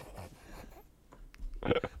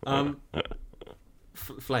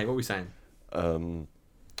 Flake, what are we saying?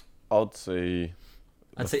 I'd say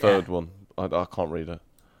I'd the say third one. I can't read it.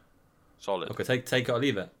 Solid. Okay, take it or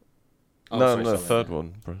leave it. Oh, no, sorry, no, solid, third yeah.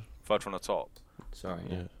 one, bro. Third from the top. Sorry.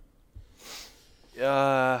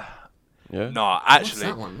 Yeah. No, What's actually.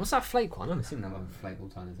 that one? What's that flake one? I've never seen that one flake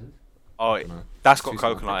alternative. Oh, No. that's It's got too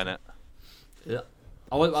small coconut in it. Yeah.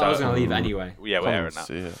 I was So- gonna leave it anyway. Yeah, we're Can't airing that.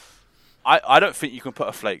 see it. I don't think you can put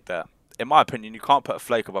a flake there. In my opinion, you can't put a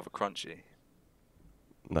flake above a crunchy.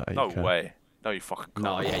 No, you No can't. way. No, you fucking can't.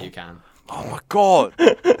 No, yeah, you can. Oh my god.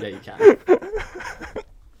 Yeah, you can.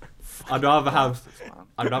 I'd rather have. Man.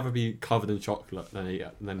 I'd rather be covered in chocolate than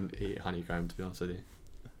eat honeycomb. To be honest with you.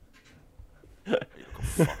 You can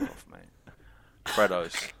fuck off, mate.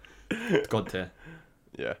 Freddos. God tier.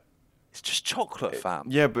 Yeah. It's just chocolate, fam.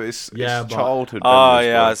 Yeah, but it's Yeah, but- childhood. Oh memories,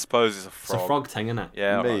 yeah, I bro. suppose it's a It's frog. a frog thing, isn't it?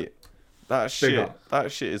 Yeah, Mate, right.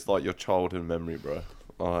 that shit is like your childhood memory, bro.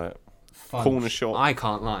 Like, Fudge. corner shop. I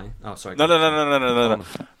can't lie. Oh, sorry. No.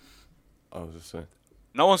 I was just saying.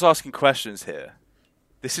 No one's asking questions here.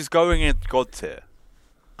 This is going in God tier.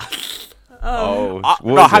 Oh, No,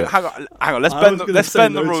 what is it? hang on. Let's I bend was the, gonna let's say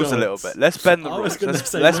bend the no rules a little chance. bit. Let's bend the I rules. was gonna Let's,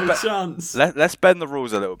 say let's no be- chance. let's bend the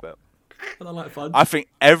rules a little bit. I don't like fudge. I think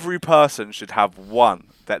every person should have one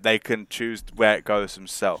that they can choose where it goes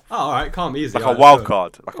themselves. Oh, all right, calm, easy. Like a alright, wild sure.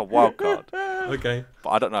 card. Like a wild card. Okay. But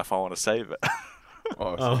I don't know if I want to save it.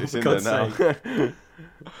 Oh, Oh, it's in for there God's now.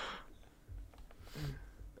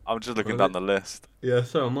 I'm just looking Well, down the list. Yeah,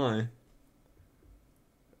 so am I.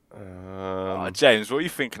 James, what are you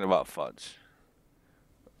thinking about fudge?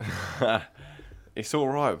 It's all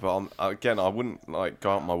right, but I wouldn't like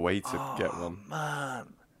go out my way to get one.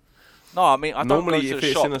 Man. No, I mean, I don't Normally, go to if the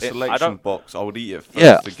it's shop. in a I selection don't, box, I would eat it first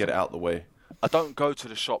Yeah. to get it out the way. I don't go to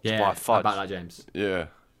the shop to Yeah, buy how fudge, about that, James? Yeah.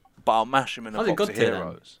 but I'll mash them in a How's it box God of tier then?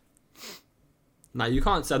 heroes. No, you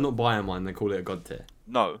can't say I'm not buying one and then call it a god tier.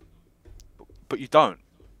 No, but you don't.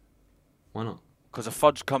 Why not? Because the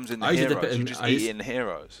fudge comes in the I used to dip heroes. it You in- just I eat used- it in the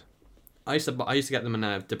heroes. I used to get them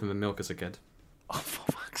and dip them in milk as a kid. Oh,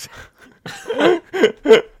 for fuck's sake.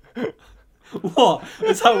 What?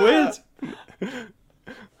 Is that weird?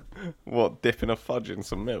 What? Dipping a fudge in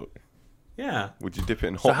some milk? Yeah. Would you dip it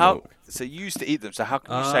in hot So how? milk? So you used to eat them. So how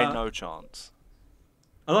can you say Uh, no chance?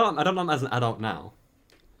 I don't know them as an adult now.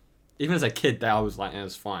 Even as a kid, I was like, it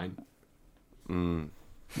was fine. Mm.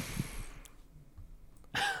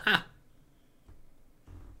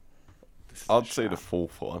 This is I'd a say the sham.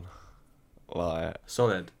 fourth one. Like,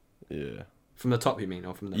 Solid. yeah. From the top, you mean,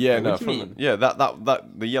 or from the? Yeah, What no, do you from mean? yeah, that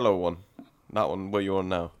the yellow one, that one where you're on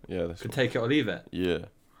now. Yeah, this Could one. take it or leave it. Yeah.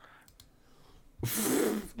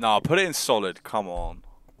 No, put it in solid. Come on.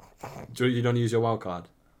 You don't use your wild card.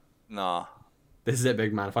 Nah. This is it,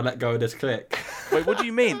 big man. If I let go of this click, Wait, what do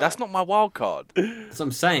you mean? That's not my wild card. that's what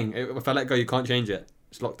I'm saying. If I let go, you can't change it.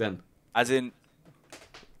 It's locked in. As in,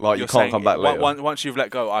 Like you you're can't saying come back later. Once you've let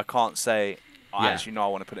go, I can't say. I Yeah. actually know I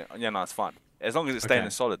want to put it. Yeah, no, it's fine. As long as it's staying Okay.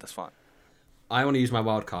 in solid, that's fine. I want to use my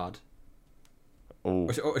wild card. Oh,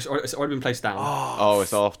 It's already been placed down. oh,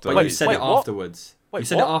 it's after. but wait, you said wait, it what? afterwards. Wait, you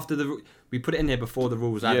said what? it after we put it in here before the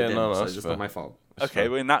rules added Yeah, in, no, so that's it's fair. not my fault. Okay,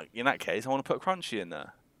 well in that case, I want to put crunchy in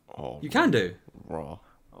there. Oh, You can do. raw.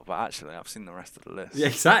 Oh, but actually, I've seen the rest of the list. Yeah,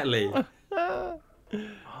 exactly. Oh,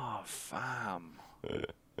 fam.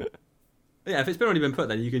 Yeah, if it's been already been put,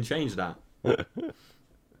 then you can change that.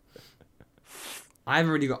 I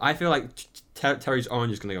haven't really got. I feel like Terry's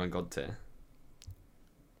orange is gonna go in god tier.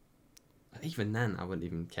 Even then, I wouldn't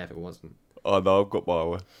even care if it wasn't. Oh no, I've got my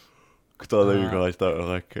one. Because I know you guys don't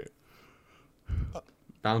like it.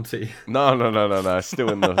 Bounty. No. It's still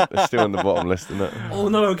in the bottom list, isn't it? Oh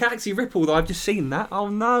no, Galaxy Ripple though. I've just seen that. Oh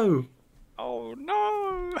no. Oh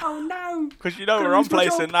no. Oh no. Because you know Gonna where I'm lose my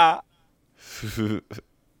placing that.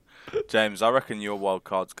 James, I reckon your wild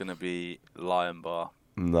card's gonna be Lion Bar.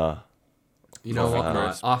 Nah, You know Oh, what? No,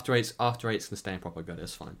 nice. after eight's gonna stay in proper good.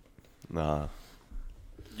 It's fine. nah.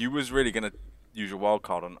 You was really gonna use your wild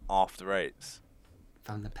card on after eights.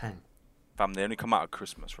 Found the pen. Fam, they only come out at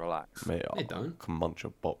Christmas. Relax. Mate, They I don't. can munch a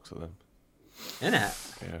box of them.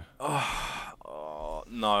 Innit? Yeah. Oh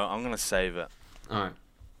no, I'm gonna save it. All right.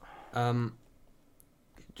 Do you want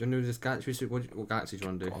to do this Galaxy? What Galaxy do you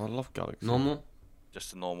want to do? I love Galaxy. Normal.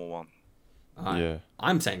 Just a normal one. Alright. Yeah.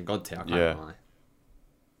 I'm saying god tier. I can't Yeah. lie.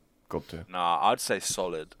 Got to. Nah, I'd say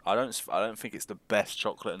solid. I don't think it's the best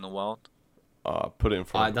chocolate in the world. Put it in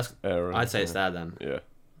front. That's. Aaron. I'd say it's there then. Yeah.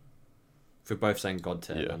 If we're both saying god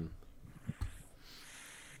tier, Yeah. then.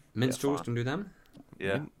 Minstrels, fine. can do them?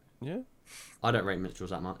 Yeah. Yeah. I don't rate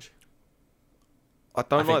minstrels that much. I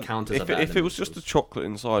don't I think like counters are if better it than was just the minstrels. chocolate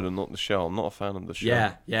inside and not the shell. I'm not a fan of the shell.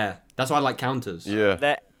 Yeah, yeah. That's why I like counters. Yeah.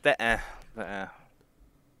 They're eh. They're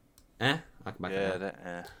Eh? I can back eh. it Yeah, up.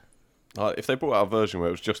 they're eh. Like, if they brought out a version where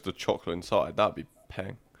it was just the chocolate inside, that'd be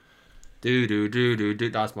peng. Do.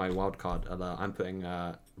 That's my wild card. I'm putting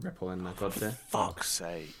Ripple in the god tier. Fuck's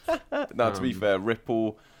sake. No, to be fair,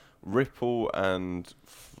 Ripple and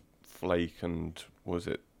Flake and was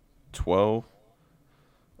it 12?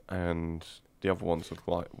 And the other ones are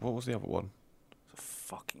like, what was the other one? It's a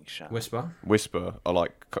fucking shame. Whisper are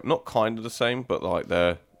like not kind of the same, but like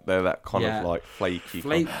they're that kind of like flaky.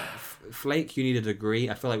 Flake, you need a degree.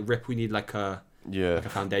 I feel like Ripple, you need like a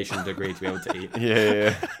foundation degree to be able to eat.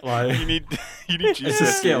 Yeah. Like, you need it's a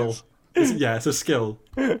skill. It's a skill.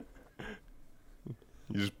 You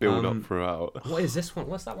just build up throughout. What is this one?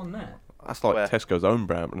 What's that one there? That's like Where? Tesco's own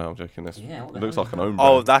brand. No, I'm joking. This Yeah, what the looks hell like is an own brand.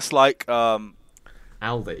 Oh, that's like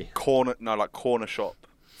Aldi. corner shop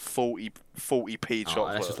 40p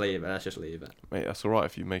chocolate. Let's just leave it. Mate, that's alright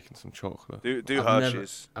if you're making some chocolate. Do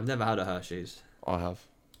Hershey's. I've never had a Hershey's. I have.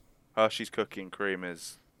 Hershey's cookie and cream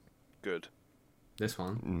is good. This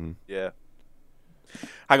one. Yeah.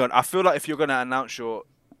 Hang on, I feel like if you're gonna announce your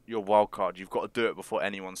wild card, you've got to do it before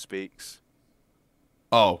anyone speaks.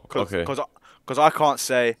 Oh, okay. Because I can't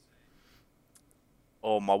say,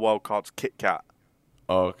 oh, my wild card's Kit Kat.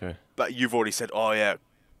 Oh, okay. But you've already said, oh yeah,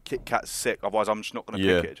 Kit Kat's sick. Otherwise, I'm just not gonna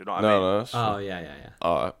Yeah. pick it. Do you know what I mean? No, that's Oh yeah.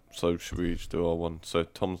 Alright, so should we just do our one? So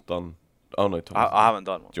Tom's done. Oh no, Tom's I haven't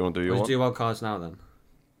done one. Do you want to do your Let's one? do wild cards now then.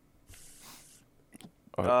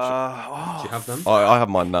 Alright, Do you have them? I have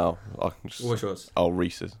mine now. I can just. What's yours? Oh,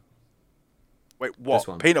 Reese's. Wait, what? This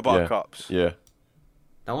one. Peanut butter Yeah. cups. Yeah.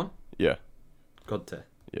 That one? Yeah. God tier.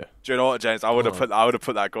 Do you know what, James? I would have put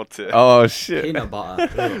that god tier. Oh shit. Peanut butter.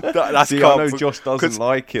 Ugh. That's See, I calm know for- Josh doesn't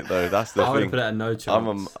like it though. That's the I would have thing. put it at no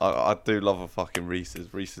chance. I do love a fucking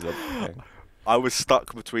Reese's. Reese's are thing. I was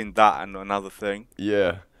stuck between that and another thing,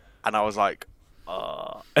 Yeah. and I was like,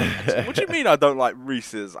 what do you mean I don't like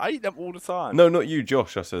Reese's? I eat them all the time. No, not you,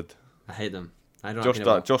 Josh. I said. I hate them. I don't Josh like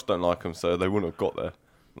don't. Josh don't like them, so they wouldn't have got there.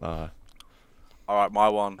 Nah. All right, my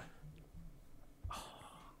one.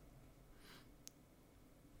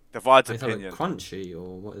 Divides Is that like opinion. crunchy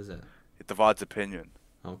or what is it? It divides opinion.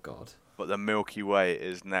 Oh god. But the Milky Way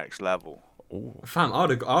is next level. Ooh. Fam, I would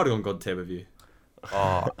have gone god tier with you.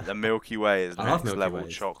 Oh, the Milky Way is I love next Milky level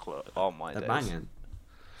Ways. chocolate. Oh my They're days. banging.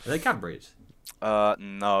 Are they Cadbury's?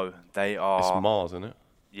 No, they are. It's Mars, isn't it?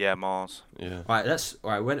 Yeah, Mars. Yeah.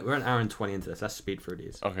 We're an hour and 20 into this. Let's speed through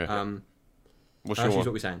these. Okay. What's Hershey's, your what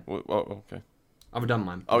one? we saying? Okay. I've done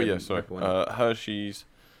mine. Oh We yeah, didn't sorry. rip one. Hershey's.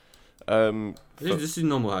 This is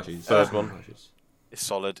normal Hershey's. Third one. Hershey's. It's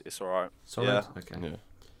solid. It's alright. Solid? Yeah. Okay. Yeah.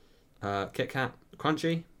 Oh. Kit Kat.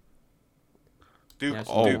 Crunchy? Do Yeah, it's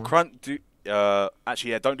Oh. do normal. crunch. Do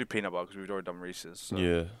actually, yeah. Don't do peanut butter because we've already done Reese's. So.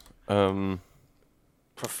 Yeah.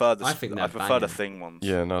 Prefer the. I think I they're prefer the banging. thin ones.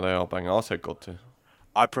 Yeah. No, they are banging. I'll say God to.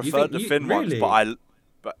 I prefer think the you- thin ones, really?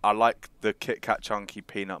 but I like the Kit Kat chunky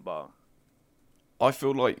peanut butter. I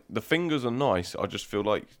feel like the fingers are nice. I just feel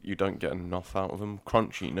like you don't get enough out of them.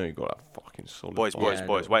 Crunchy, you know, you got that fucking solid. Boys, bite. boys, Yeah,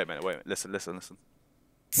 boys. no. Wait a minute. Listen.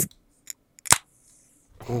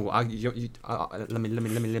 Oh, let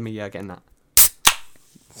me get in that.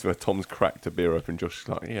 It's where Tom's cracked a beer open. Josh is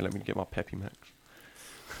like, yeah, let me get my Peppy Max.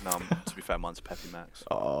 No, to be fair, mine's a Peppy Max.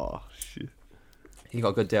 Oh shit. You got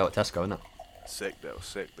a good deal at Tesco, innit? Sick deal.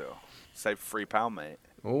 Save £3, mate.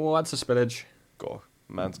 Oh, that's a spillage. God,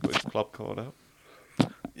 man's got his club card out.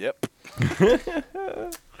 Yep.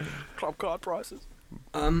 Club card prices.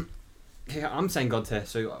 Yeah, I'm saying god tier.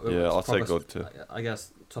 So Yeah, I'll say proper- god tier. I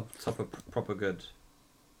guess top of proper good.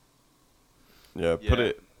 Yeah, put Yeah.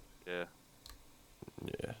 it. Yeah.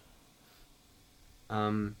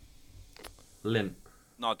 Yeah. Lint.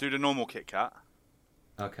 No, do the normal Kit Kat.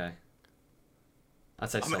 Okay. I'd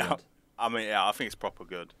say I mean, solid. yeah, I think it's proper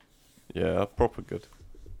good. Yeah, proper good.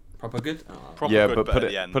 Proper good. Oh, Proper yeah, good, but but put at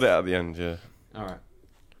it the end. put it at the end. Yeah. all right.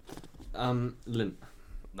 Lint.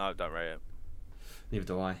 No, don't rate it. Neither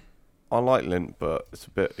do I. I like lint, but it's a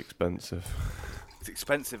bit expensive. It's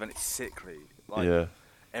expensive and it's sickly. Like, yeah.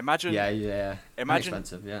 imagine Yeah. Imagine-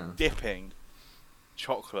 expensive. Yeah. dipping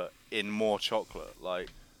chocolate in more chocolate. Like,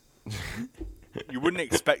 you wouldn't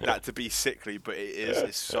expect that to be sickly, but it is.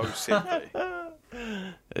 It's so sickly.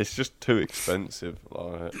 It's just too expensive.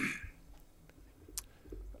 Like.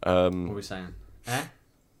 What are we saying?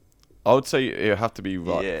 I would say it have to be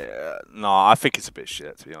right. Yeah. No, I think it's a bit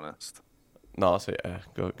shit, to be honest. No, I'll say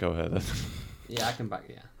Go ahead then. Yeah, I can back.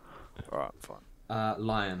 Yeah. Alright, fine.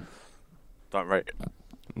 Lion. Don't rate it.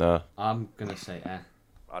 Nah, I'm gonna say I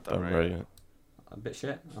don't don't rate rate it. it. a bit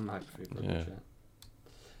shit. I'm happy for a Yeah. bit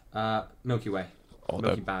shit. Milky Way. Oh,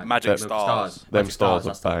 Milky them- Bag. Magic Milky Stars. Them Magic stars are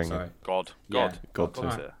that's the one, banging. sorry. God. Yeah. God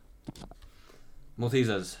God tier. tier.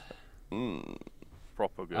 Maltesers.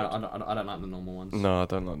 Proper good. I don't like the normal ones. No, I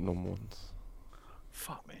don't like normal ones.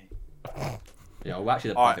 Fuck me. Yeah, well,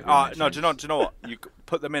 actually, the All right, perfect all right. roommate No, change. do you know what? You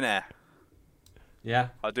put them in air. Yeah.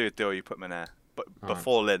 I do a deal. You put them in air, but Alright.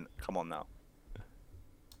 before Lint. Come on now.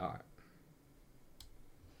 All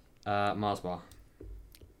right. Mars bar.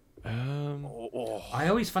 Oh. I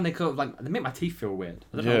always find they they make my teeth feel weird.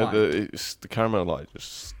 I don't know Yeah, why. the caramel like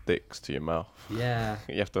just sticks to your mouth. Yeah.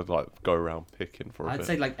 You have to like go around picking for a I'd bit.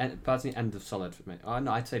 say personally end of solid for me. Oh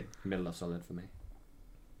no, I'd say middle of solid for me.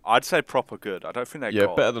 I'd say proper good. I don't think they're Yeah,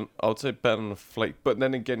 gold. I would say better than a flake. But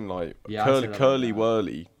then again, like Yeah, I'd say they're curly like that.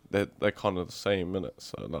 whirly, they're kind of the same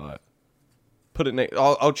minutes. So like, put it next.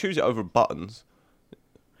 I'll choose it over buttons.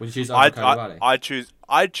 Would you choose over Curly Wurly?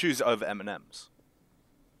 I'd choose it over M&M's.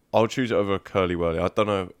 I'll choose it over a curly whirly. I don't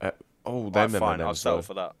know. Them Fine, I'll M&Ms. settle though.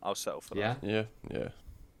 for that. I'll settle for Yeah. that. Yeah.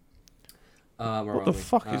 Where What are the we?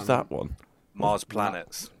 fuck is that one? Mars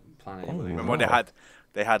planets. Planet. Oh, Remember wow. when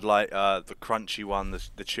they had like the crunchy one, the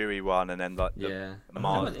chewy one, and then like the Yeah.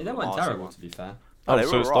 Mars. They weren't Mars terrible, one. to be fair. Oh, Oh, they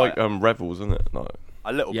so were it's alright. like Revels, isn't it? No.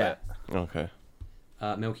 A little Yeah. Okay.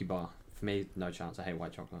 Milky Bar. For me, no chance. I hate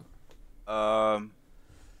white chocolate. bit.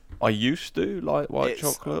 I used to like white It's-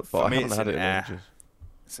 chocolate, for but I me haven't it's had in it in air. ages.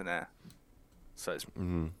 It's in there. So it's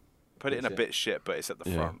Mm. put it in a Shit. bit shit, but it's at the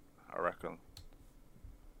Yeah. front. I reckon.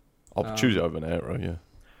 I'll choose it over an Aero, yeah.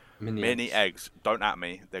 Mini eggs. Don't at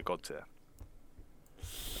me. They're god tier.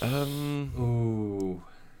 Ooh.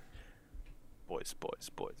 Boys.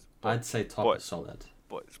 I'd say top Boy. is solid.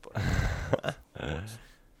 Boys.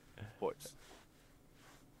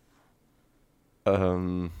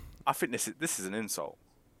 I think this is an insult.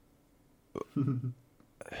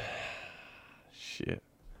 Shit.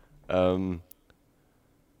 I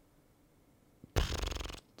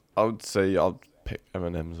would say I'd pick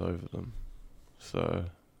M&M's over them. So,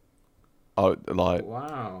 I would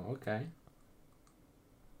Wow. Okay.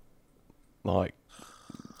 like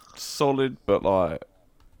solid, but like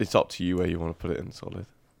it's up to you where you want to put it in solid.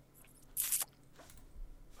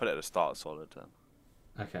 Put it at the start of solid then.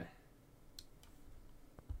 Okay.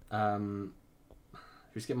 Should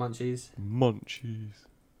we skip munchies? Munchies.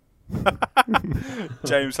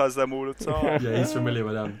 James has them all the time. Yeah, he's familiar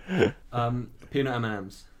with them. Peanut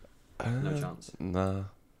M&Ms. No chance. Nah,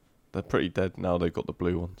 they're pretty dead now. They've got the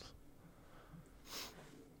blue ones.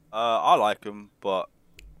 I like them, but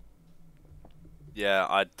yeah,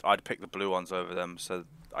 I'd pick the blue ones over them. So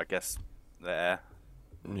I guess they're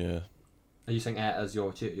Yeah, Are you saying air as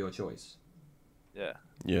your choice? yeah.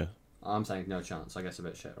 yeah. I'm saying no chance. I guess a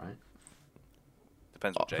bit shit, right?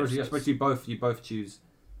 Depends what I James suppose says. you both choose.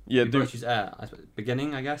 Yeah, you do. both choose air.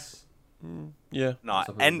 Beginning, I guess. Yeah. No,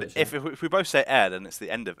 Stop it a end. bit, If shit. we both say air, then it's the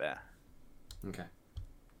end of air. Okay.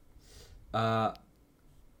 How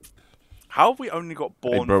have we only got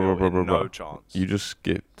Bourneville bro. no chance? You just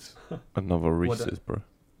skipped another What Reese's, bro.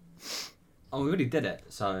 Oh, we already did it.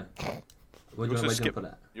 So, where do you also want to skip- put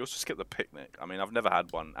it? You also skipped the picnic. I mean, I've never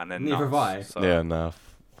had one, and then Neither have I. nuts, so- Yeah, nah.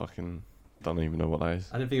 Fucking don't even know what that is.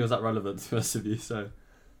 I didn't think it was that relevant to us of you. So,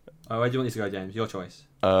 where do you want these to go, James? Your choice.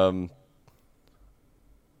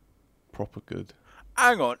 Proper good.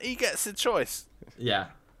 Hang on, he gets a choice. Yeah,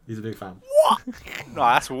 he's a big fan. What? No,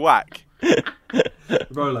 that's whack.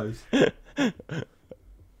 Rolos.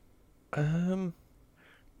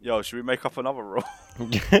 Yo, should we make up another rule?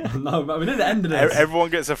 No, but we didn't end of this. Everyone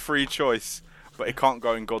gets a free choice, but it can't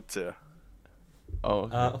go in God tier. Oh.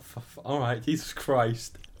 Okay. All right, Jesus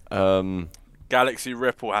Christ. Galaxy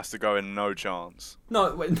Ripple has to go in no chance.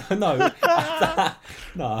 No, wait, no.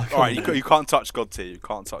 No. All right, you can't touch God tier. You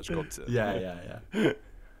can't touch God tier. Yeah.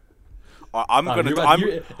 All right, I'm No, gonna. if I'm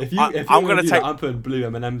you're gonna gonna do take. that, I'm putting blue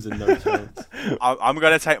M&Ms in no chance. I'm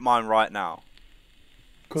gonna take mine right now.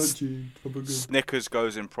 Crunchy, proper good. Snickers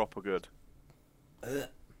goes in proper good.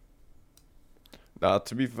 Nah,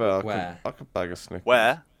 to be fair, Where? I could bag a Snickers.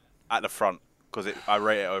 Where? At the front, because I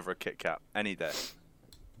rate it over a Kit Kat any day.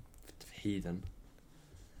 Heathen.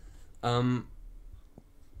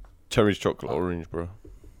 Cherries, chocolate, orange, bro.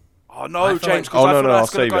 Oh no, I feel James! like- 'cause I Oh no, feel no, like I'll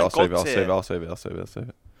it's gonna save it. go in I'll save it. God I'll tier. save it. I'll save it. I'll save it. I'll save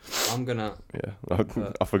it. I'm gonna Yeah,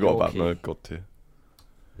 Put I forgot about Yorkie. no God tier.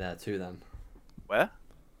 there too then. Where?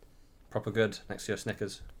 Proper good next to your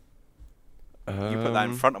Snickers. You put that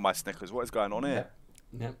in front of my Snickers. What is going on here?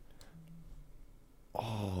 Yep.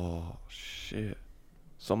 Oh shit!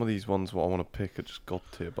 Some of these ones what I want to pick are just God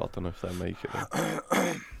tier, but I don't know if they make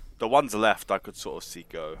it. The ones left, I could sort of see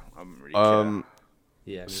go. I don't really care.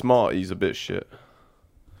 Yeah. Smarties a bit shit.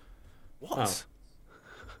 What?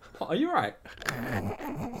 Oh, are you right?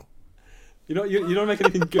 You don't make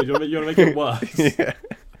anything good. You want to make it worse. Yeah.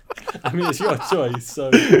 I mean, it's your choice. So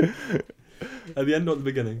at the end or at the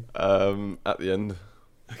beginning. At the end.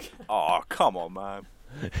 Oh, come on, man.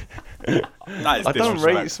 That is I don't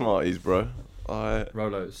disrespectful. rate Smarties, bro.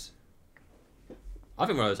 Rolos. I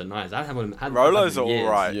think Rolos are nice. I haven't had Rolos them are in years.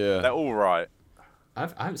 alright. Yeah. They're alright. I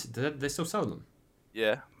haven't. They still sell them.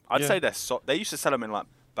 Yeah. I'd Yeah. say they're they used to sell them in like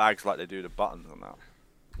bags like they do the buttons and that.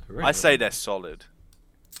 Really? I say they're solid.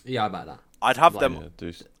 Yeah, I bet that. I'd have Like- them. Yeah,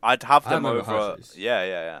 do I'd have I them have them over over. Hershey's.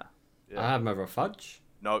 Yeah. I have them over a fudge.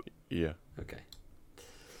 No, yeah. Okay.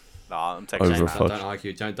 nah, I'm taking Over a a stand. fudge. Don't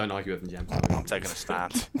argue. Don't argue with them, James. I'm taking a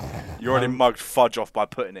stand. You already mugged fudge off by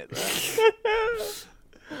putting it there.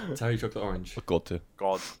 Terry chocolate orange. I got to.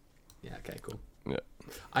 God. Yeah. Okay. Cool. Yeah.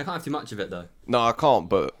 I can't have too much of it though. No, I can't.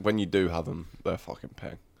 But when you do have them, they're fucking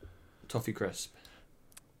peng. Toffee crisp.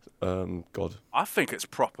 God. I think it's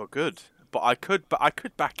proper good, but I could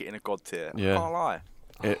back it in a god tier. Yeah. I can't lie.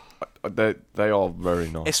 They are very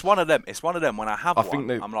nice. It's one of them. It's one of them. When I have I one, think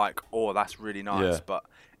they- I'm like, oh, that's really nice. Yeah. But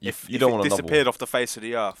You- if you if don't it want another disappeared off the face of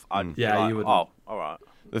the earth, I'd be Yeah, like, you wouldn't. oh, all right.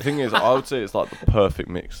 The thing is, I would say it's like the perfect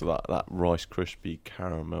mix of that Rice Krispie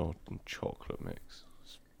caramel and chocolate mix.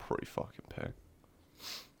 It's pretty fucking peng.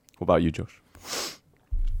 What about you, Josh?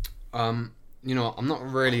 You know, I'm not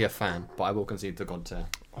really a fan, but I will concede the god tier.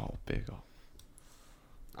 Oh, bigger.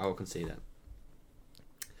 I will concede it.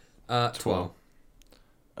 12.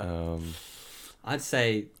 I'd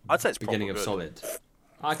say It's beginning proper of good. solid.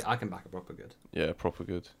 I can back a proper good. Yeah, proper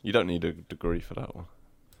good. You don't need a degree for that one.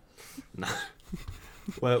 No.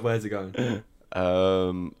 Where's it going?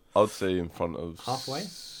 I'd say in front of Halfway?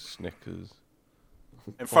 Snickers.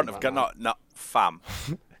 In front of Like no, fam.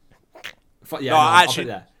 Yeah, No, I'll actually-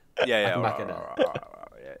 put it there. Yeah, can all back right, it all there.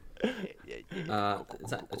 right, yeah. Is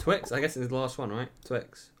that a Twix? I guess it's the last one, right?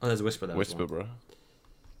 Twix. Oh, there's a Whisper there. Whisper, as bro.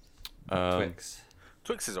 well. Twix.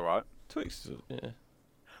 Twix is alright. Twix, yeah. Yeah.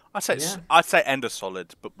 I'd say end of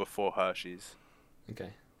solid, but before Hershey's.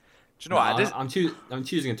 Okay. Do you know what? I'm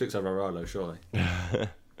choosing a Twix over a Rolo, surely. At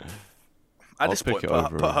I'll this pick point, it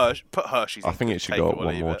over put Hershey's. I in, think it just should take go it up or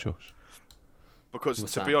one leave more, it. Josh. Because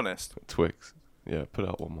What's to that? be honest, Twix. Yeah, put it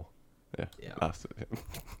up one more. Yeah, Yeah. that's it.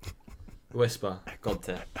 Whisper. God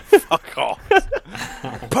tier. fuck off.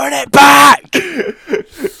 Put it back.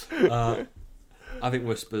 I think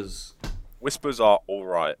Whispers. Whispers are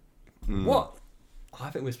alright. What? I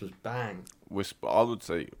think Whispers bang. Whisper, I would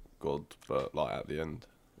say God, but like at the end.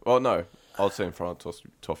 Well, no, I'd say in front of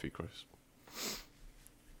Toffee Crisp.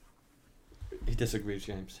 He disagrees,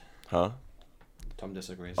 James. Huh? Tom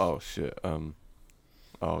disagrees. Oh shit. Oh,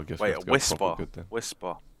 I guess. we Wait, have a to go whisper. proper good then.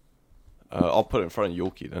 Whisper. I'll put it in front of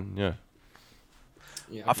Yorkie then. Yeah.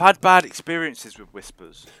 Yeah. I've had bad experiences with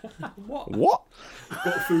Whispers. What? What?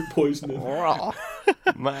 Got food poisoning.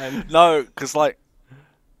 Man. No, because like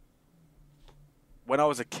when I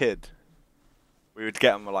was a kid, we would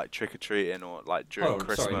get them like trick or treating or like during Oh, sorry,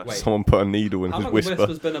 Christmas. wait. Someone put a needle in How his long whisper. have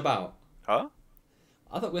Whispers been about? Huh?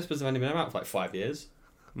 I thought Whispers have only been about for like 5 years.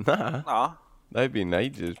 Nah, Nah. they've been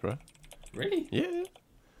ages, bro. Really? Yeah.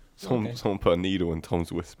 Okay. Someone put a needle in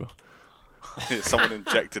Tom's whisper. Someone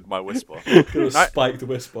injected my Whisper. Got a No. spiked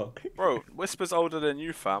Whisper. Bro, Whisper's older than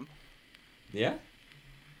you, fam. Yeah?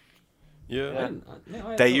 Yeah.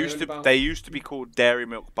 They used to be called Dairy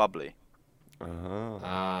Milk Bubbly. Uh-huh.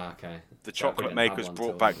 Ah, okay. The So I chocolate didn't have makers one brought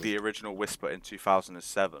till back then. the original Whisper in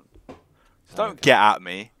 2007. So don't okay. get at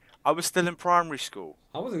me. I was still in primary school.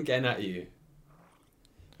 I wasn't getting at you.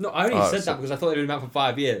 No, I only Oh, said so- that because I thought they'd been about for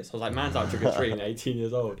 5 years. I was like, man's out trick or treating, 18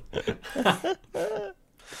 years old.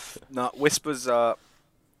 No, Whispers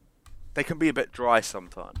they can be a bit dry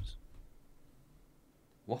sometimes.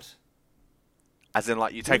 What? As in,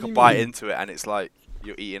 like, you take do a you bite mean? into it and it's like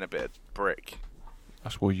you're eating a bit of brick.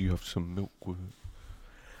 That's why you have some milk with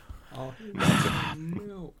it. Oh,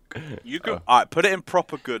 milk. You go, alright, put it in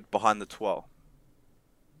proper good behind the 12.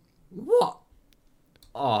 What?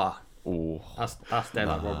 Oh, Oh, that's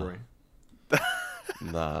daylight robbery.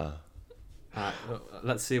 nah. Alright,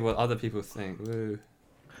 let's see what other people think. Woo.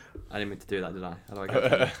 I didn't mean to do that, did I? How do I go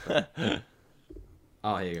to this?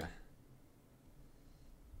 Oh, here you go.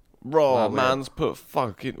 Bro, Wow, weird. man's put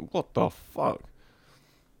fucking. What the fuck?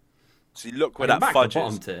 See, look where I can that back the fudge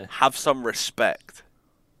bottom is. tier. Have some respect.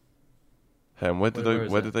 Hey, and where did Where they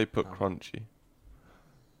is where it? did they put Oh. crunchy?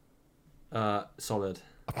 Solid.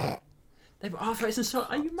 They put, oh, it's in solid.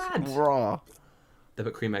 Are you mad? Rah. They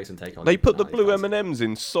put cream eggs and take on. They put the Nah, you blue fancy. M&Ms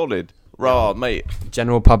in solid. Rah, mate.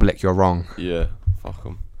 General public, you're wrong. Yeah, fuck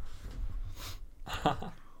them.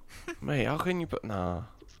 Mate, how can you put nah?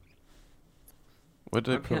 Where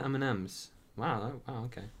did they Okay, put? M&Ms. Wow.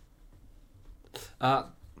 Okay.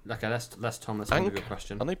 Okay. Let's Tom. Let's answer your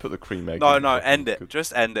question. And they put the cream egg. No, in. no, Fucking end it. good.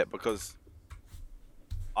 Just end it because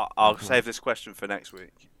I'll save this question for next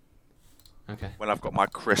week Okay. when I've got my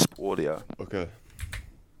crisp audio. Okay.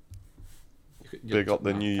 Big up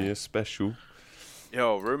the New Year special.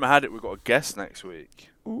 Yo, rumour had it we've got a guest next week.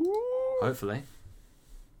 Ooh. Hopefully.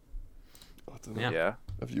 I don't know. Yeah. Yeah.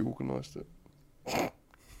 Have you organised it?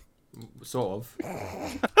 Sort of.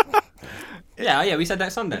 Yeah, we said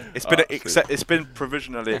next Sunday. It's been sweet. it's been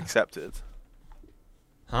provisionally accepted.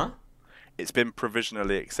 Huh? It's been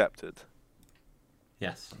provisionally accepted.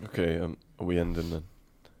 Yes. Okay, are we ending then?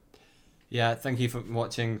 Yeah, thank you for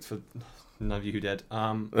watching. For none of you who did.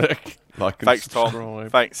 Like and Thanks, subscribe. Tom.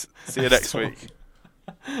 Thanks. See you next week.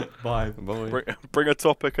 Bye. Bye. Bring a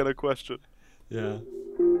topic and a question. Yeah.